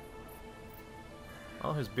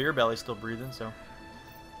 Well, his beer belly's still breathing, so.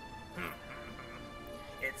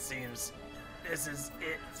 It seems this is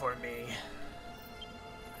it for me.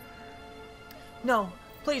 No,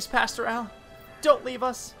 please, Pastor Al. Don't leave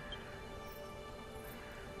us.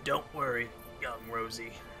 Don't worry, young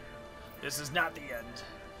Rosie. This is not the end.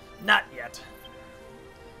 Not yet.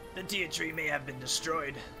 The Dietree may have been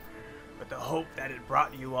destroyed, but the hope that it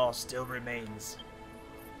brought you all still remains.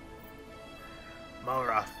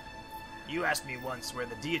 Malroth, you asked me once where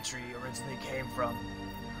the Dietree originally came from.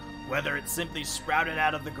 Whether it simply sprouted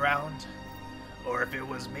out of the ground, or if it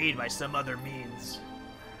was made by some other means.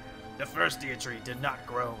 The first Dietree did not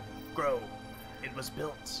grow. It was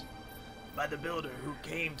built by the builder who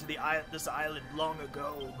came to this island long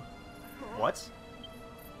ago. What?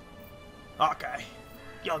 Hawkeye,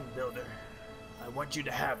 young builder, I want you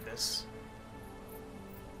to have this.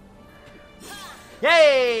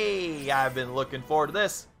 Yay! I've been looking forward to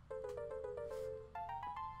this.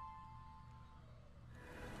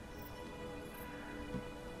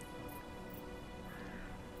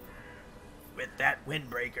 With that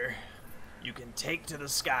windbreaker, you can take to the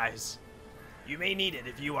skies. You may need it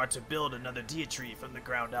if you are to build another Dietree from the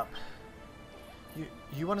ground up.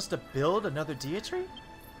 You want us to build another Dietree?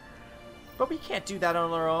 But we can't do that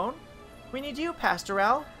on our own. We need you, Pastor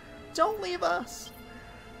Al. Don't leave us.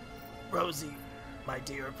 Rosie, my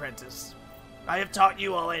dear apprentice, I have taught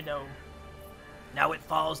you all I know. Now it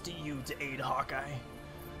falls to you to aid Hawkeye.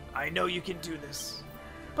 I know you can do this.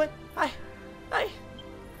 But I...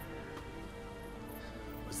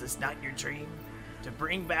 Was this not your dream? To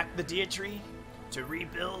bring back the Dietree? To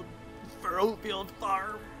rebuild Furrowfield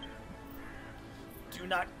Farm? Do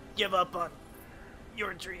not give up on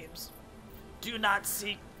your dreams. Do not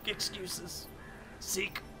seek excuses.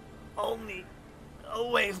 Seek only a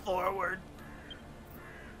way forward.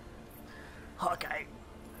 Hawkeye,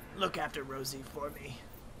 look after Rosie for me.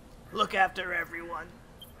 Look after everyone.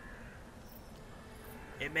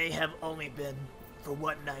 It may have only been for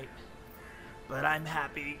one night, but I'm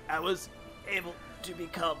happy I was able to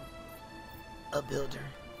become a builder.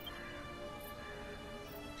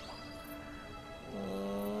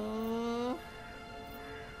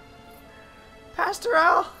 Pastor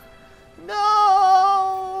Al! No!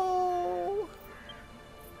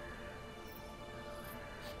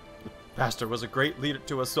 The pastor was a great leader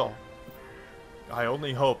to us all. I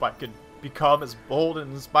only hope I can become as bold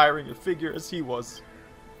and inspiring a figure as he was.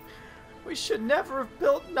 We should never have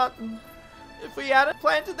built nothing. If we hadn't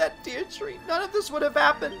planted that Dietree, none of this would have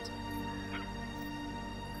happened.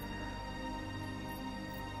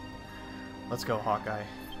 Let's go, Hawkeye.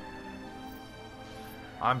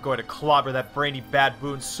 I'm going to clobber that brainy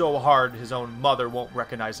baboon so hard his own mother won't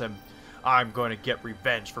recognize him. I'm going to get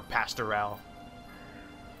revenge for Pastor Al.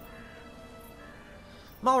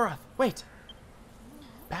 Malroth, wait.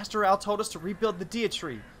 Pastor Al told us to rebuild the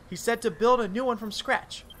Dietree. He said to build a new one from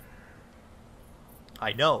scratch.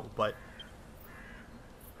 I know, but...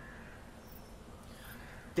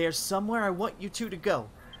 There's somewhere I want you two to go.